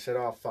 and I said,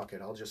 oh, fuck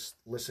it, I'll just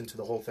listen to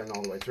the whole thing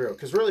all the way through.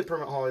 Because really,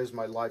 Permanent Holiday is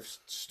my life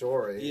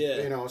story,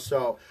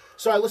 so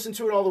I listened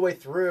to it all the way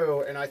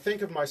through, and I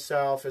think of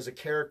myself as a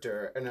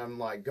character, and I'm,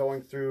 like,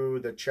 going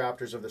through the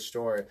chapters of the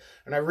story,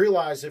 and I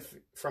realize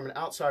from an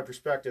outside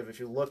perspective, if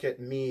you look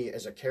at me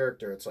as a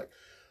character, it's like,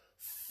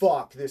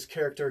 fuck, this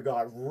character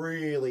got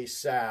really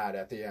sad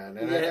at the end.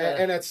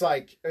 And it's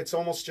like, it's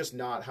almost just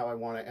not how I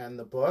want to end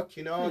the book,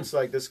 It's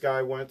like, this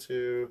guy went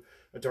to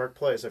a dark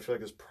place. I feel like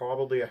there's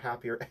probably a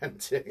happier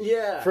ending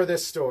for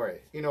this story.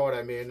 You know what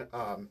I mean?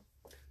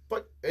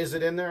 But is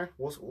it in there?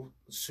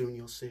 Soon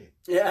you'll see.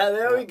 Yeah,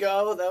 there we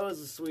go. That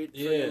was a sweet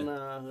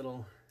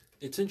little...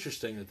 It's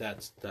interesting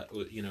that's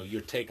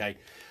your take. I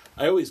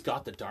always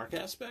got the dark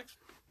aspect.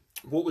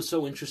 What was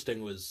so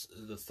interesting was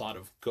the thought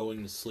of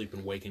going to sleep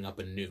and waking up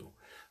anew.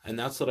 And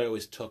that's what I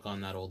always took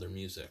on that older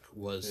music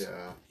was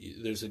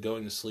there's a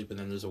going to sleep and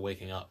then there's a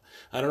waking up.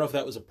 I don't know if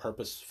that was a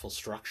purposeful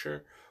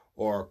structure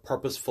or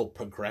purposeful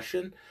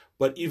progression,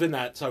 but even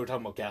that, so we're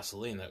talking about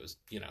Gasoline, that was,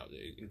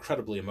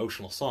 incredibly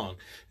emotional song.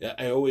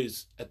 I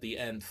always, at the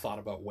end, thought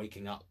about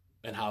waking up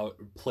and how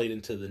it played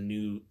into the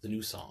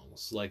new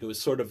songs. Like, it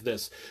was sort of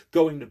this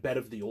going to bed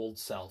of the old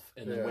self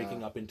and then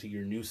waking up into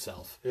your new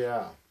self.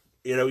 Yeah.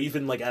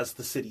 Even like as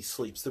the city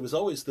sleeps, there was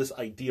always this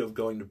idea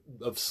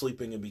of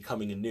sleeping and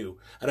becoming anew.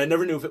 And I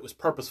never knew if it was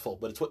purposeful,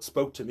 but it's what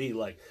spoke to me.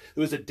 Like,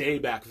 there was a day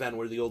back then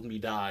where the old me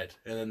died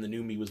and then the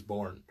new me was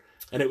born.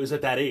 And it was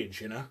at that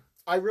age,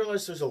 I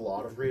realize there's a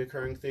lot of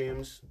reoccurring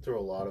themes through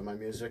a lot of my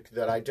music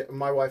that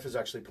my wife has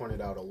actually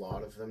pointed out a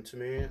lot of them to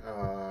me.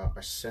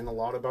 I sing a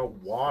lot about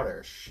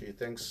water. She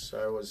thinks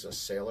I was a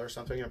sailor or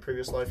something in a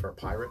previous life, or a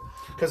pirate.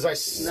 Because I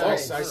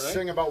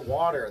sing about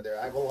water.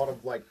 I have a lot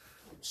of, like,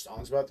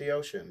 songs about the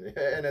ocean,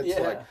 and it's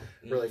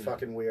really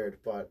fucking weird,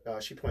 but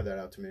she pointed that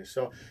out to me.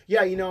 So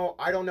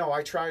I don't know,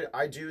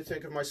 I do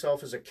think of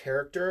myself as a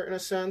character in a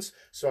sense,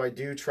 so I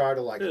do try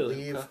to like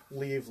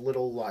leave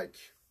little like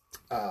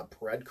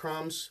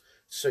breadcrumbs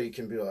so you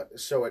can be like,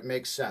 so it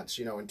makes sense,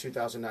 in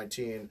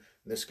 2019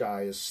 this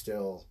guy is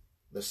still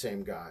the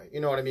same guy. You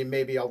know what I mean?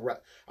 Maybe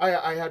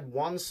I had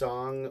one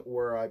song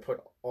where I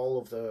put all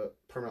of the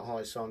Permanent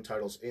Holiday song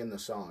titles in the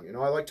song. You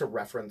know, I like to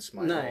reference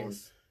my own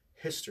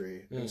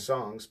history in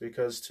songs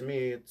because to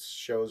me it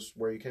shows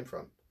where you came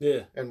from.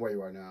 Yeah. And where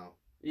you are now.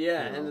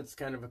 Yeah, you know? and it's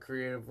kind of a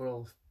creative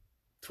little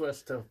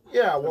twist to...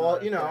 Yeah,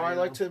 well, you know, I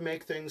like to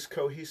make things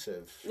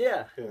cohesive.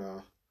 Yeah. You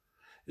know.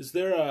 Is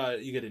there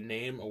you get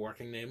a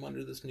working name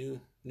under this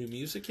new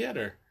music yet,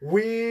 or?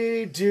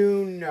 We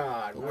do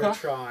not. Okay. We're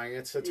trying.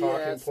 It's a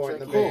talking point in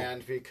the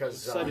band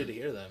because... I'm excited to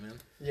hear that, man.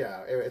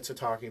 Yeah, it's a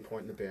talking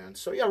point in the band.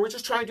 So yeah, we're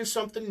just trying to do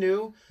something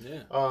new.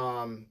 Yeah.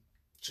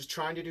 Just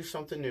trying to do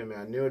something new,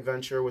 man. New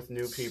adventure with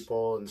new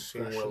people and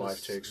seeing where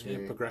life takes me.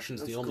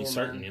 Progression's the only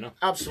certain, man. you know?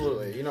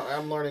 Absolutely. You know,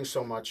 I'm learning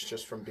so much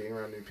just from being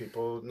around new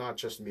people, not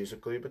just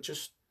musically, but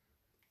just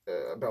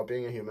about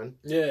being a human.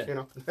 Yeah. You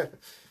know?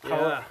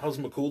 How's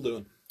McCool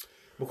doing?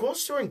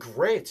 McCool's doing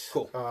great.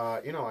 Cool.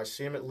 You know, I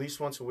see him at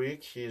least once a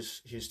week.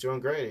 He's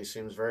doing great. He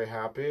seems very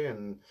happy,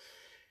 and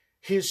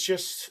he's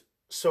just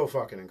so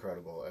fucking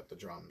incredible at the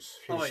drums.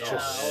 He's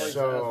just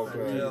so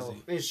good.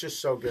 He's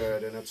just so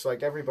good, and it's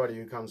like everybody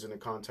who comes into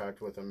contact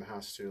with him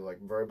has to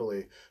like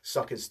verbally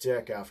suck his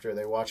dick after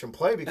they watch him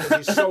play because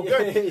he's so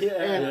good.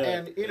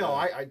 And you know,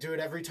 I do it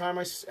every time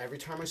I see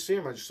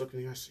him. I just look at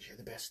him. I say, "You're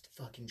the best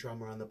fucking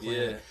drummer on the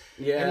planet."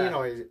 Yeah.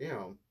 And you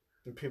know.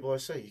 And people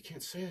always say, you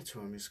can't say it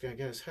to him. He's going to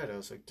get his head. I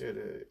was like,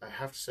 dude, I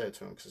have to say it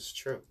to him because it's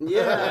true.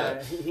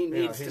 Yeah, he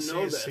needs to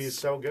know this. He's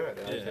so good.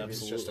 I think absolutely.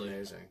 he's just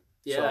amazing.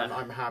 Yeah. So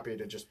I'm happy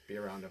to just be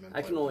around him. And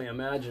I can only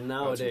imagine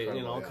nowadays,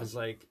 you know, because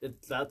like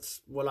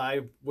that's what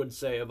I would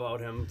say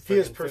about him. He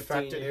has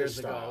perfected 15 years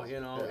his style. ago,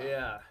 you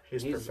know.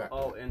 He's perfected.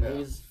 Oh, and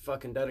he's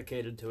fucking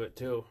dedicated to it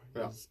too.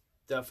 He's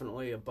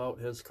definitely about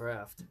his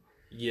craft.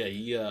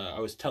 Yeah, I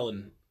was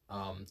telling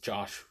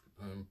Josh.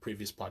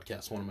 Previous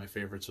podcast, one of my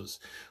favorites was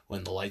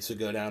when the lights would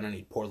go down and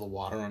he'd pour the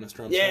water on his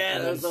drums. Yeah,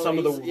 and some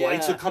of the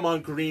lights would come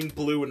on green,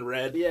 blue, and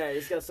red. Yeah,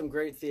 he's got some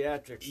great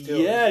theatrics too.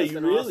 Yeah, he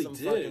really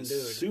awesome did.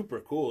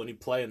 Super cool. And he'd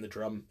play in the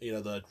drum. You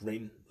know, the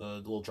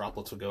little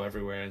droplets would go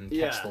everywhere and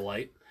catch the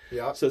light.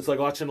 Yeah. So it's like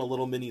watching a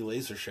little mini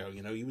laser show.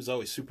 You know, he was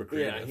always super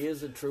creative. Yeah, he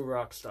is a true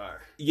rock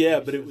star.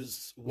 Yeah, but it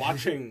was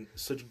watching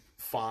such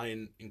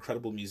fine,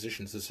 incredible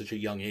musicians at such a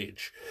young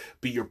age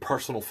be your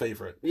personal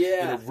favorite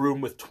in a room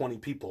with 20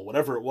 people,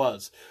 whatever it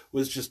was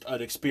just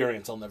an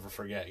experience I'll never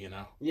forget, you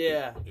know?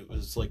 Yeah. It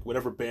was like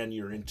whatever band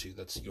you're into,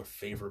 that's your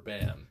favorite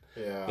band.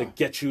 Yeah. That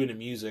gets you into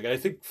music. I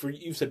think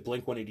you said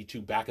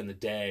Blink-182 back in the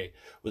day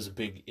was a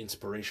big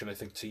inspiration, I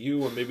think, to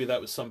you, or maybe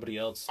that was somebody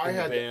else in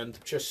the band.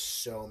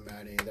 Just so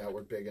many that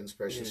were big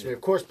inspirations to me.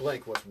 Of course,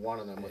 Blink was one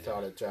of them,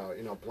 without a doubt.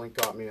 You know, Blink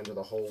got me into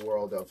the whole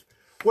world of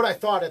what I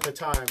thought at the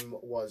time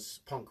was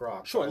punk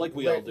rock. Sure, like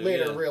we all do.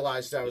 Later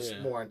realized I was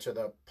more into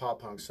the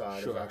pop punk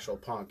side of actual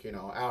punk, you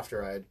know,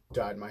 after I had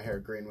dyed my hair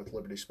green with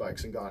Liberty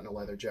Spikes and gotten a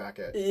leather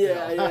jacket.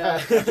 Yeah, you know?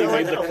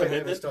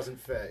 yeah. This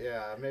doesn't fit.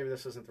 Yeah, maybe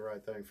this isn't the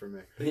right thing for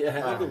me.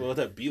 Yeah. What would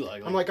that be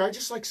like? I'm like, I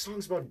just like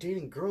songs about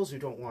dating girls who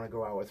don't want to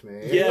go out with me.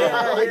 Yeah,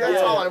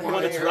 that's all I want.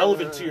 When it's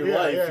relevant to your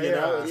life, you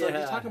know? It's like,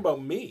 you're talking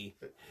about me.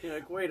 You're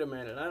like, wait a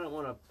minute, I don't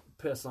want to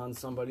piss on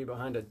somebody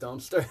behind a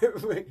dumpster.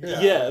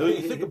 Yeah, when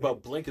you think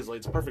about Blink is like,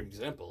 it's a perfect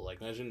example. Like,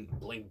 imagine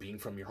Blink being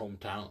from your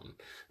hometown,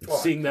 and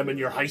seeing them in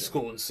your high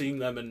school, and seeing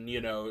them in,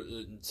 you know,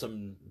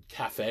 some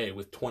cafe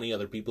with 20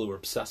 other people who are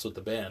obsessed with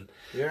the band.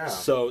 Yeah.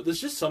 So there's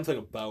just something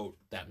about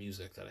that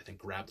music that I think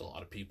grabbed a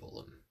lot of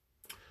people,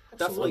 and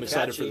Definitely I'm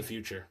excited catchy. for the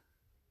future.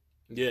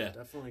 Yeah,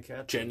 Definitely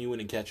catchy. Genuine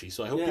and catchy.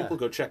 So I hope people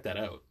go check that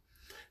out.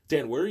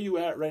 Dan, where are you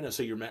at right now?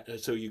 So you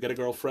got a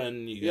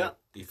girlfriend, you got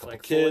a couple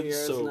like kids. 4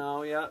 years so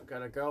now,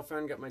 got a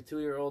girlfriend, got my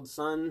 2-year-old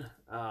son,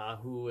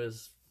 who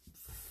is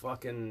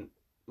fucking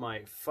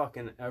my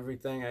fucking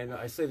everything.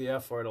 I say the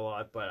F word a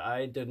lot, but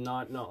I did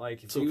not know.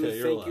 Like, if you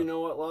think you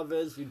know what love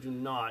is, you do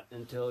not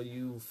until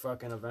you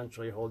fucking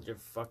eventually hold your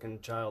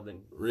fucking child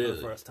in for the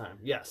first time.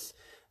 Yes.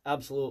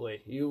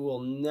 Absolutely. You will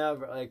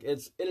never, like,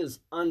 it is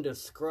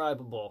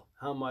undescribable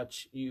how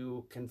much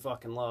you can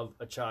fucking love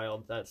a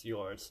child that's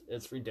yours.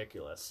 It's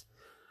ridiculous.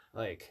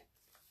 Like,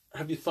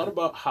 have you thought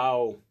about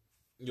how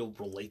you'll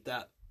relate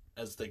that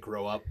as they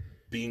grow up,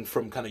 being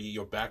from kind of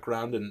your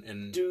background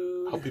and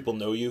how people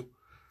know you?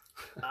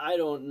 I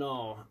don't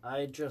know.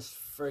 I just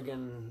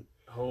friggin'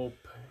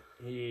 hope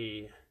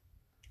he,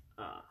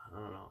 I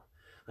don't know.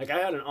 Like, I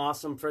had an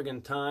awesome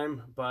friggin'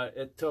 time, but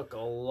it took a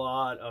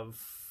lot of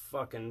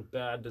fucking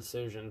bad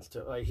decisions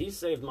to, like, he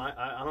saved my,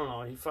 I don't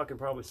know, he fucking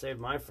probably saved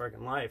my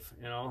freaking life,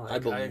 you know? Like, I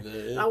believe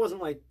it. I wasn't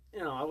like,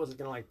 you know, I wasn't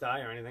gonna like die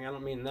or anything, I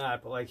don't mean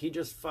that, but like, he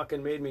just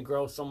fucking made me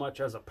grow so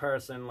much as a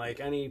person. Like,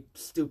 any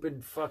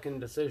stupid fucking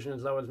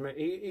decisions I was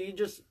making, he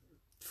just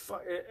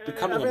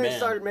everything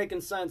started making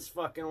sense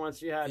fucking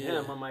once you had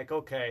him. I'm like,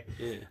 okay,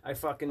 I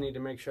fucking need to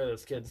make sure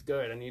this kid's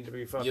good. I need to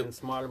be fucking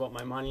smart about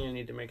my money. I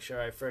need to make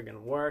sure I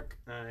friggin' work.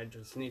 I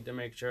just need to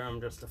make sure I'm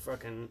just a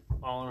fucking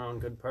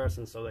all-around good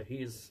person so that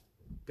he's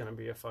gonna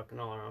be a fucking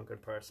all-around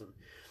good person.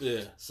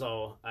 Yeah.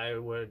 So I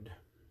would,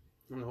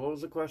 What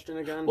was the question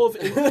again? Well,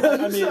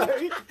 I mean,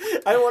 sorry.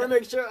 I want to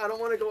make sure. I don't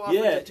want to go off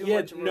into too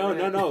much.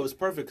 No. It was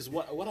perfect because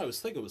what I was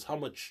thinking was how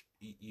much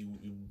you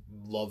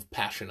love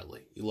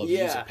passionately. You love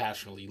music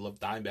passionately. You love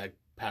Dimebag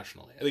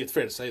passionately. I think it's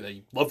fair to say that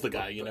you love the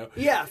guy. You know.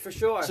 Yeah, for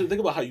sure. So think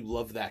about how you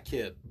love that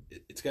kid.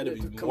 It's got to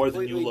be more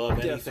than you love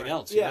anything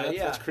else. Yeah,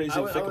 That's crazy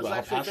to think about how passionate. I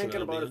was actually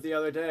thinking about it the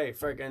other day.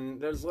 Freaking,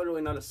 there's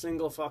literally not a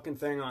single fucking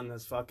thing on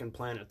this fucking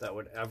planet that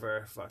would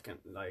ever fucking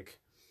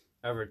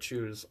ever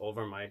choose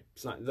over my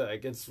son.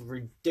 Like, it's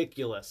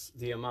ridiculous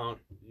the amount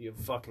you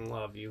fucking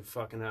love you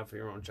fucking have for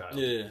your own child.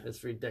 Yeah,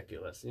 it's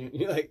ridiculous.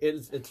 You like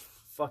it's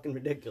fucking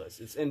ridiculous.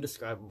 It's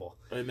indescribable.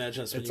 I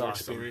imagine that's what you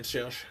experienced,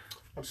 Josh.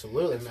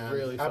 Absolutely, it's man.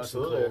 Really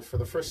absolutely. cool. For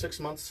the first 6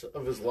 months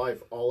of his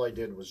life, all I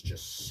did was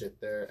just sit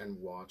there and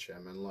watch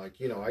him. And like,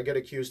 you know, I get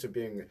accused of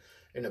being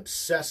an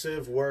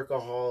obsessive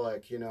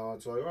workaholic. You know,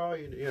 it's like, oh,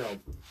 you know,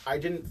 I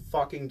didn't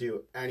fucking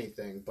do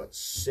anything but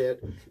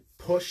sit,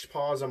 pushed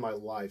pause on my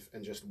life,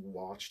 and just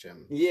watched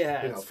him.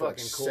 Yeah, you know, it's for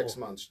fucking like cool. 6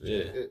 months.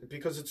 Yeah,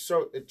 because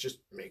it just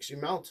makes you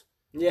melt.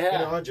 Yeah, you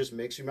know, it just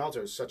makes you melt.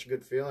 It was such a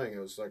good feeling. It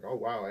was like, oh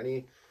wow,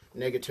 any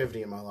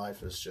negativity in my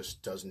life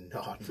just does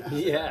not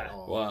matter at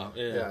all. Wow.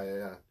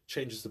 Yeah.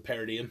 Changes the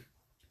paradigm.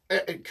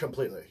 It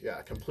completely,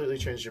 completely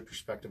changed your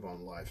perspective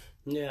on life.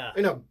 Yeah.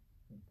 In a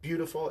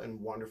beautiful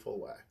and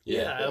wonderful way.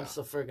 Yeah.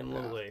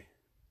 Absolutely.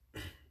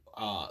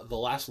 The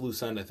last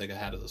loose end I think I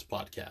had of this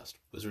podcast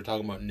was we were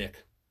talking about Nick.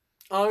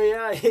 Oh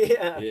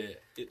yeah.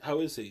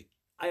 How is he?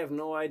 I have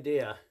no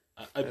idea.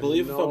 I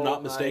believe, if I'm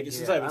not mistaken,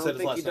 since I haven't said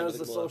his last name, I don't think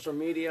he does the social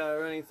media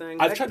or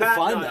anything. I've tried to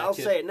find that I'll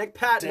kid. say it. Nick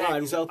Patnod.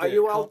 He's out there. Are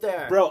you out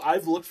there? Bro,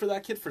 I've looked for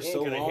that kid for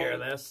so long. Ain't gonna hear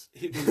this.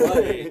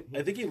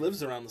 I think he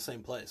lives around the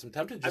same place. I'm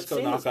tempted to just I've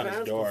go knock seen on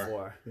his door.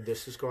 Before.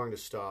 This is going to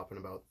stop in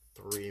about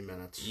 3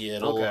 minutes. Yeah,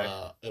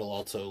 it'll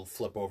also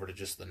flip over to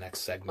just the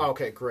next segment.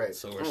 Okay, great.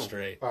 So we're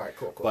straight. All right,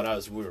 cool.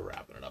 But we were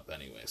wrapping it up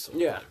anyway, so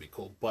it'd be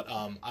cool. But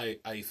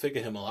I think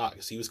of him a lot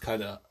because he was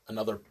kind of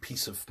another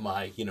piece of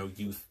my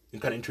youth.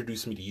 And kind of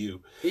introduced me to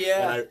you.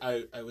 Yeah.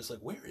 And I was like,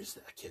 where is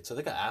that kid? So I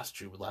think I asked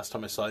you last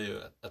time I saw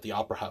you at the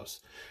Opera House.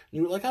 And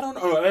you were like, I don't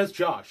know. Oh, that's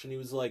Josh. And he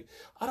was like,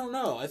 I don't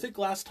know. I think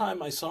last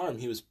time I saw him,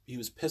 he was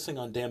pissing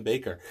on Dan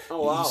Baker.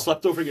 Oh, wow. He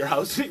slept over your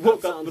house. He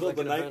woke up in the middle of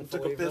the night and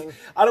took a piss.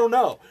 I don't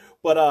know.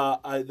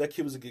 But that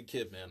kid was a good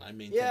kid, man. I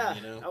mean, he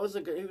was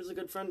a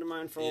good friend of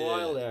mine for a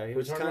while there. He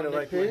was kind of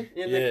like Nick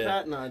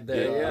Patnod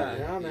there.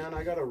 Yeah, man.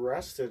 I got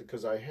arrested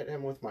because I hit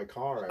him with my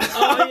car.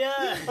 Oh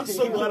yeah. I'm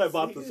so glad I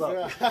bought this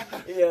up.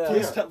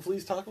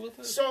 Please talk about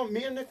this. So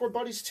me and Nick were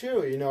buddies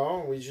too. You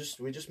know, we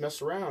just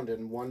messed around.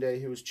 And one day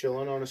he was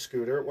chilling on a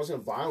scooter. It wasn't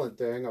a violent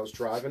thing. I was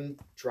driving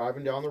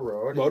down the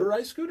road.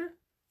 Motorized scooter?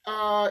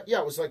 Yeah,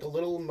 it was like a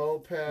little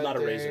moped, not a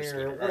Razor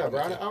scooter, or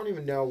whatever. I don't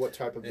even know what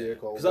type of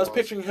vehicle. Because I was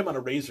picturing him on a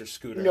Razor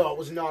scooter. No, it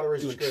was not a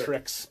Razor doing scooter.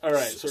 Tricks. All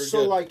right,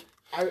 so like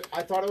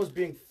I thought I was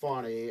being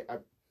funny. I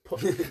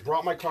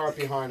brought my car up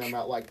behind him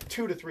at like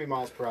 2 to 3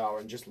 miles per hour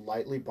and just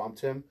lightly bumped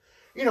him.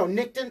 You know,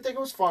 Nick didn't think it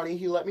was funny.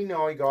 He let me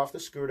know. He got off the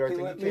scooter. I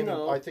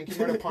think he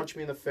might have punched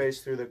me in the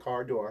face through the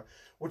car door,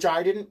 which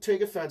I didn't take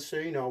offense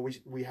to. You know,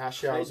 we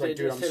hashed it out. I was like,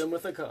 dude, hit him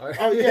with a car.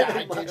 Oh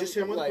yeah, I did just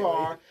hit him with a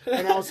car,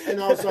 and I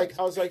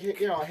was like,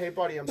 hey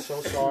buddy, I'm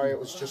so sorry. It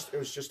was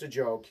just a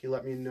joke. He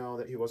let me know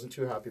that he wasn't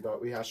too happy about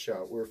it. We hashed it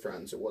out. We were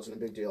friends. It wasn't a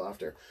big deal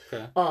after.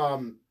 Okay.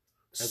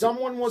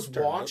 Someone was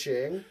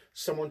watching.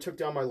 Someone took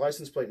down my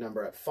license plate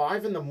number at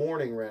 5 a.m.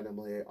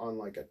 randomly on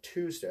like a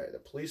Tuesday. The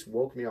police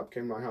woke me up,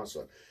 came to my house,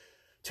 like,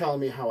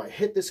 telling me how I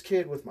hit this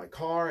kid with my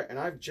car, and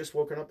I've just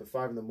woken up at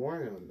 5 a.m.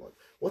 and I'm like,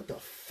 what the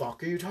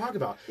fuck are you talking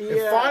about? Yeah.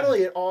 And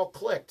finally it all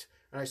clicked.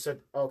 And I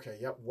said, okay,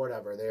 yep,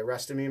 whatever. They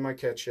arrested me in my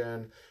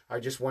kitchen. I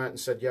just went and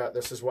said, yeah,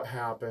 this is what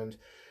happened.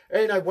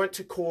 And I went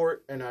to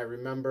court, and I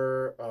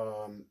remember,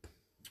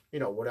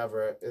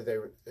 whatever. They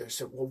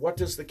said, well, what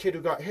does the kid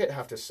who got hit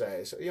have to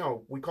say? So,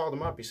 we called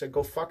him up. He said,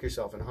 go fuck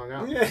yourself, and hung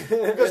out.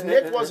 Because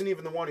Nick wasn't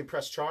even the one who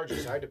pressed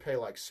charges. I had to pay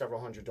like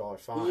several $100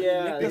 fine.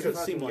 Yeah, Nick doesn't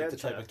seem like the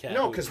type of cat.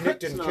 No, because Nick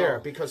didn't care.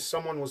 Because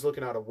someone was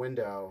looking out a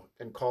window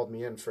and called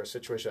me in for a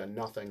situation that had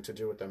nothing to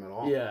do with them at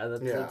all. Yeah,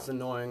 that's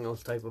annoying,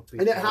 those type of people.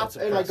 And it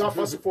happened, and I got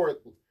busted for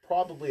it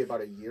probably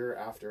about a year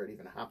after it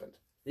even happened.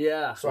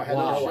 Yeah. So I had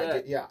no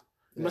idea. Yeah.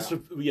 You must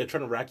have,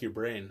 trying to rack your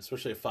brain,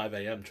 especially at 5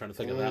 a.m., trying to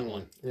think of that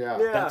one. Yeah.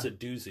 That's a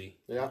doozy.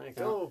 Yeah. Like,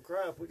 oh,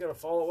 crap, we got to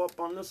follow up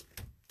on this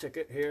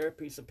ticket here,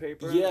 piece of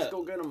paper. Yeah. Let's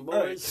go get them, boys.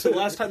 Right. So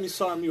last time you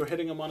saw him, you were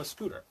hitting him on a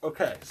scooter.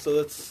 Okay, so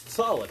that's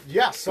solid.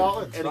 Yeah,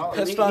 solid. And he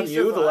pissed on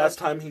you the last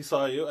time he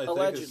saw you, I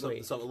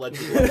allegedly. think.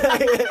 Allegedly.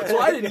 So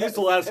I didn't use the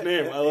last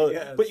name. I love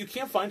it. But you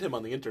can't find him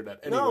on the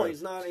internet anywhere. No,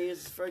 he's not.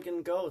 He's a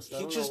freaking ghost.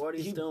 I don't know what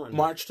he's doing. He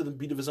marched to the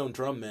beat of his own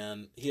drum,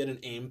 man. He had an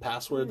AIM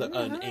password,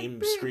 an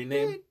AIM screen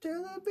name.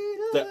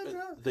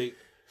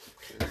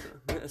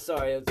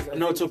 Sorry,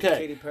 no, it's okay.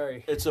 Katy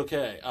Perry. It's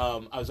okay.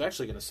 I was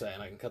actually going to say,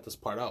 and I can cut this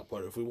part out,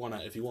 but if you want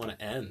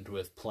to end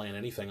with playing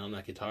anything on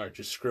that guitar,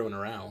 just screwing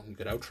around, you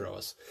could outro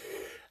us.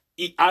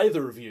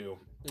 Either of you.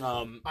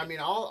 I mean,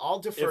 I'll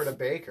defer to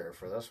Baker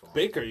for this one.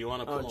 Baker, you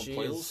want to play a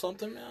little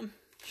something, man?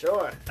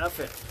 Sure. F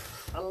it.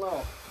 I don't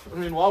know. I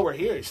mean, while we're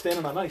here, you're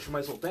standing on ice, you might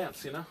as well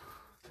dance, you know?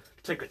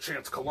 Take a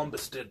chance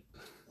Columbus did.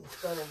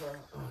 Oh,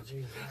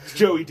 jeez.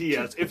 Joey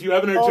Diaz. If you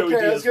haven't heard Joey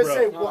Okay, I was Diaz, gonna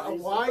say, bro.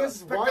 why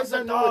is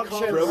that dog not a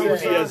shit. Joey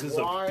conversation? Diaz is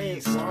a Why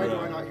beast, do bro.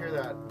 I not hear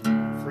that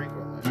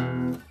frequently?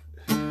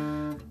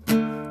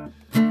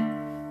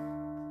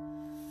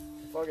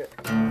 Fuck it.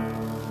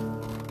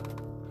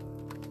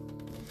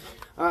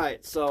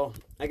 Alright, so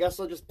I guess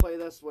I'll just play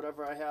this,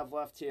 whatever I have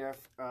left here,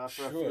 for a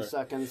few Sure.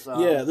 seconds.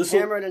 Yeah, this will-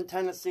 Hammered in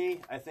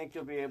Tennessee, I think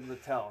you'll be able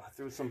to tell. I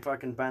threw some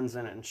fucking bends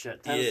in it and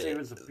shit. Tennessee Yeah.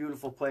 was a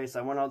beautiful place.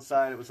 I went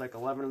outside, it was like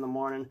 11 in the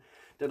morning,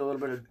 did a little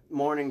bit of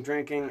morning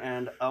drinking,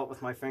 and out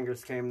with my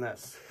fingers came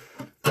this.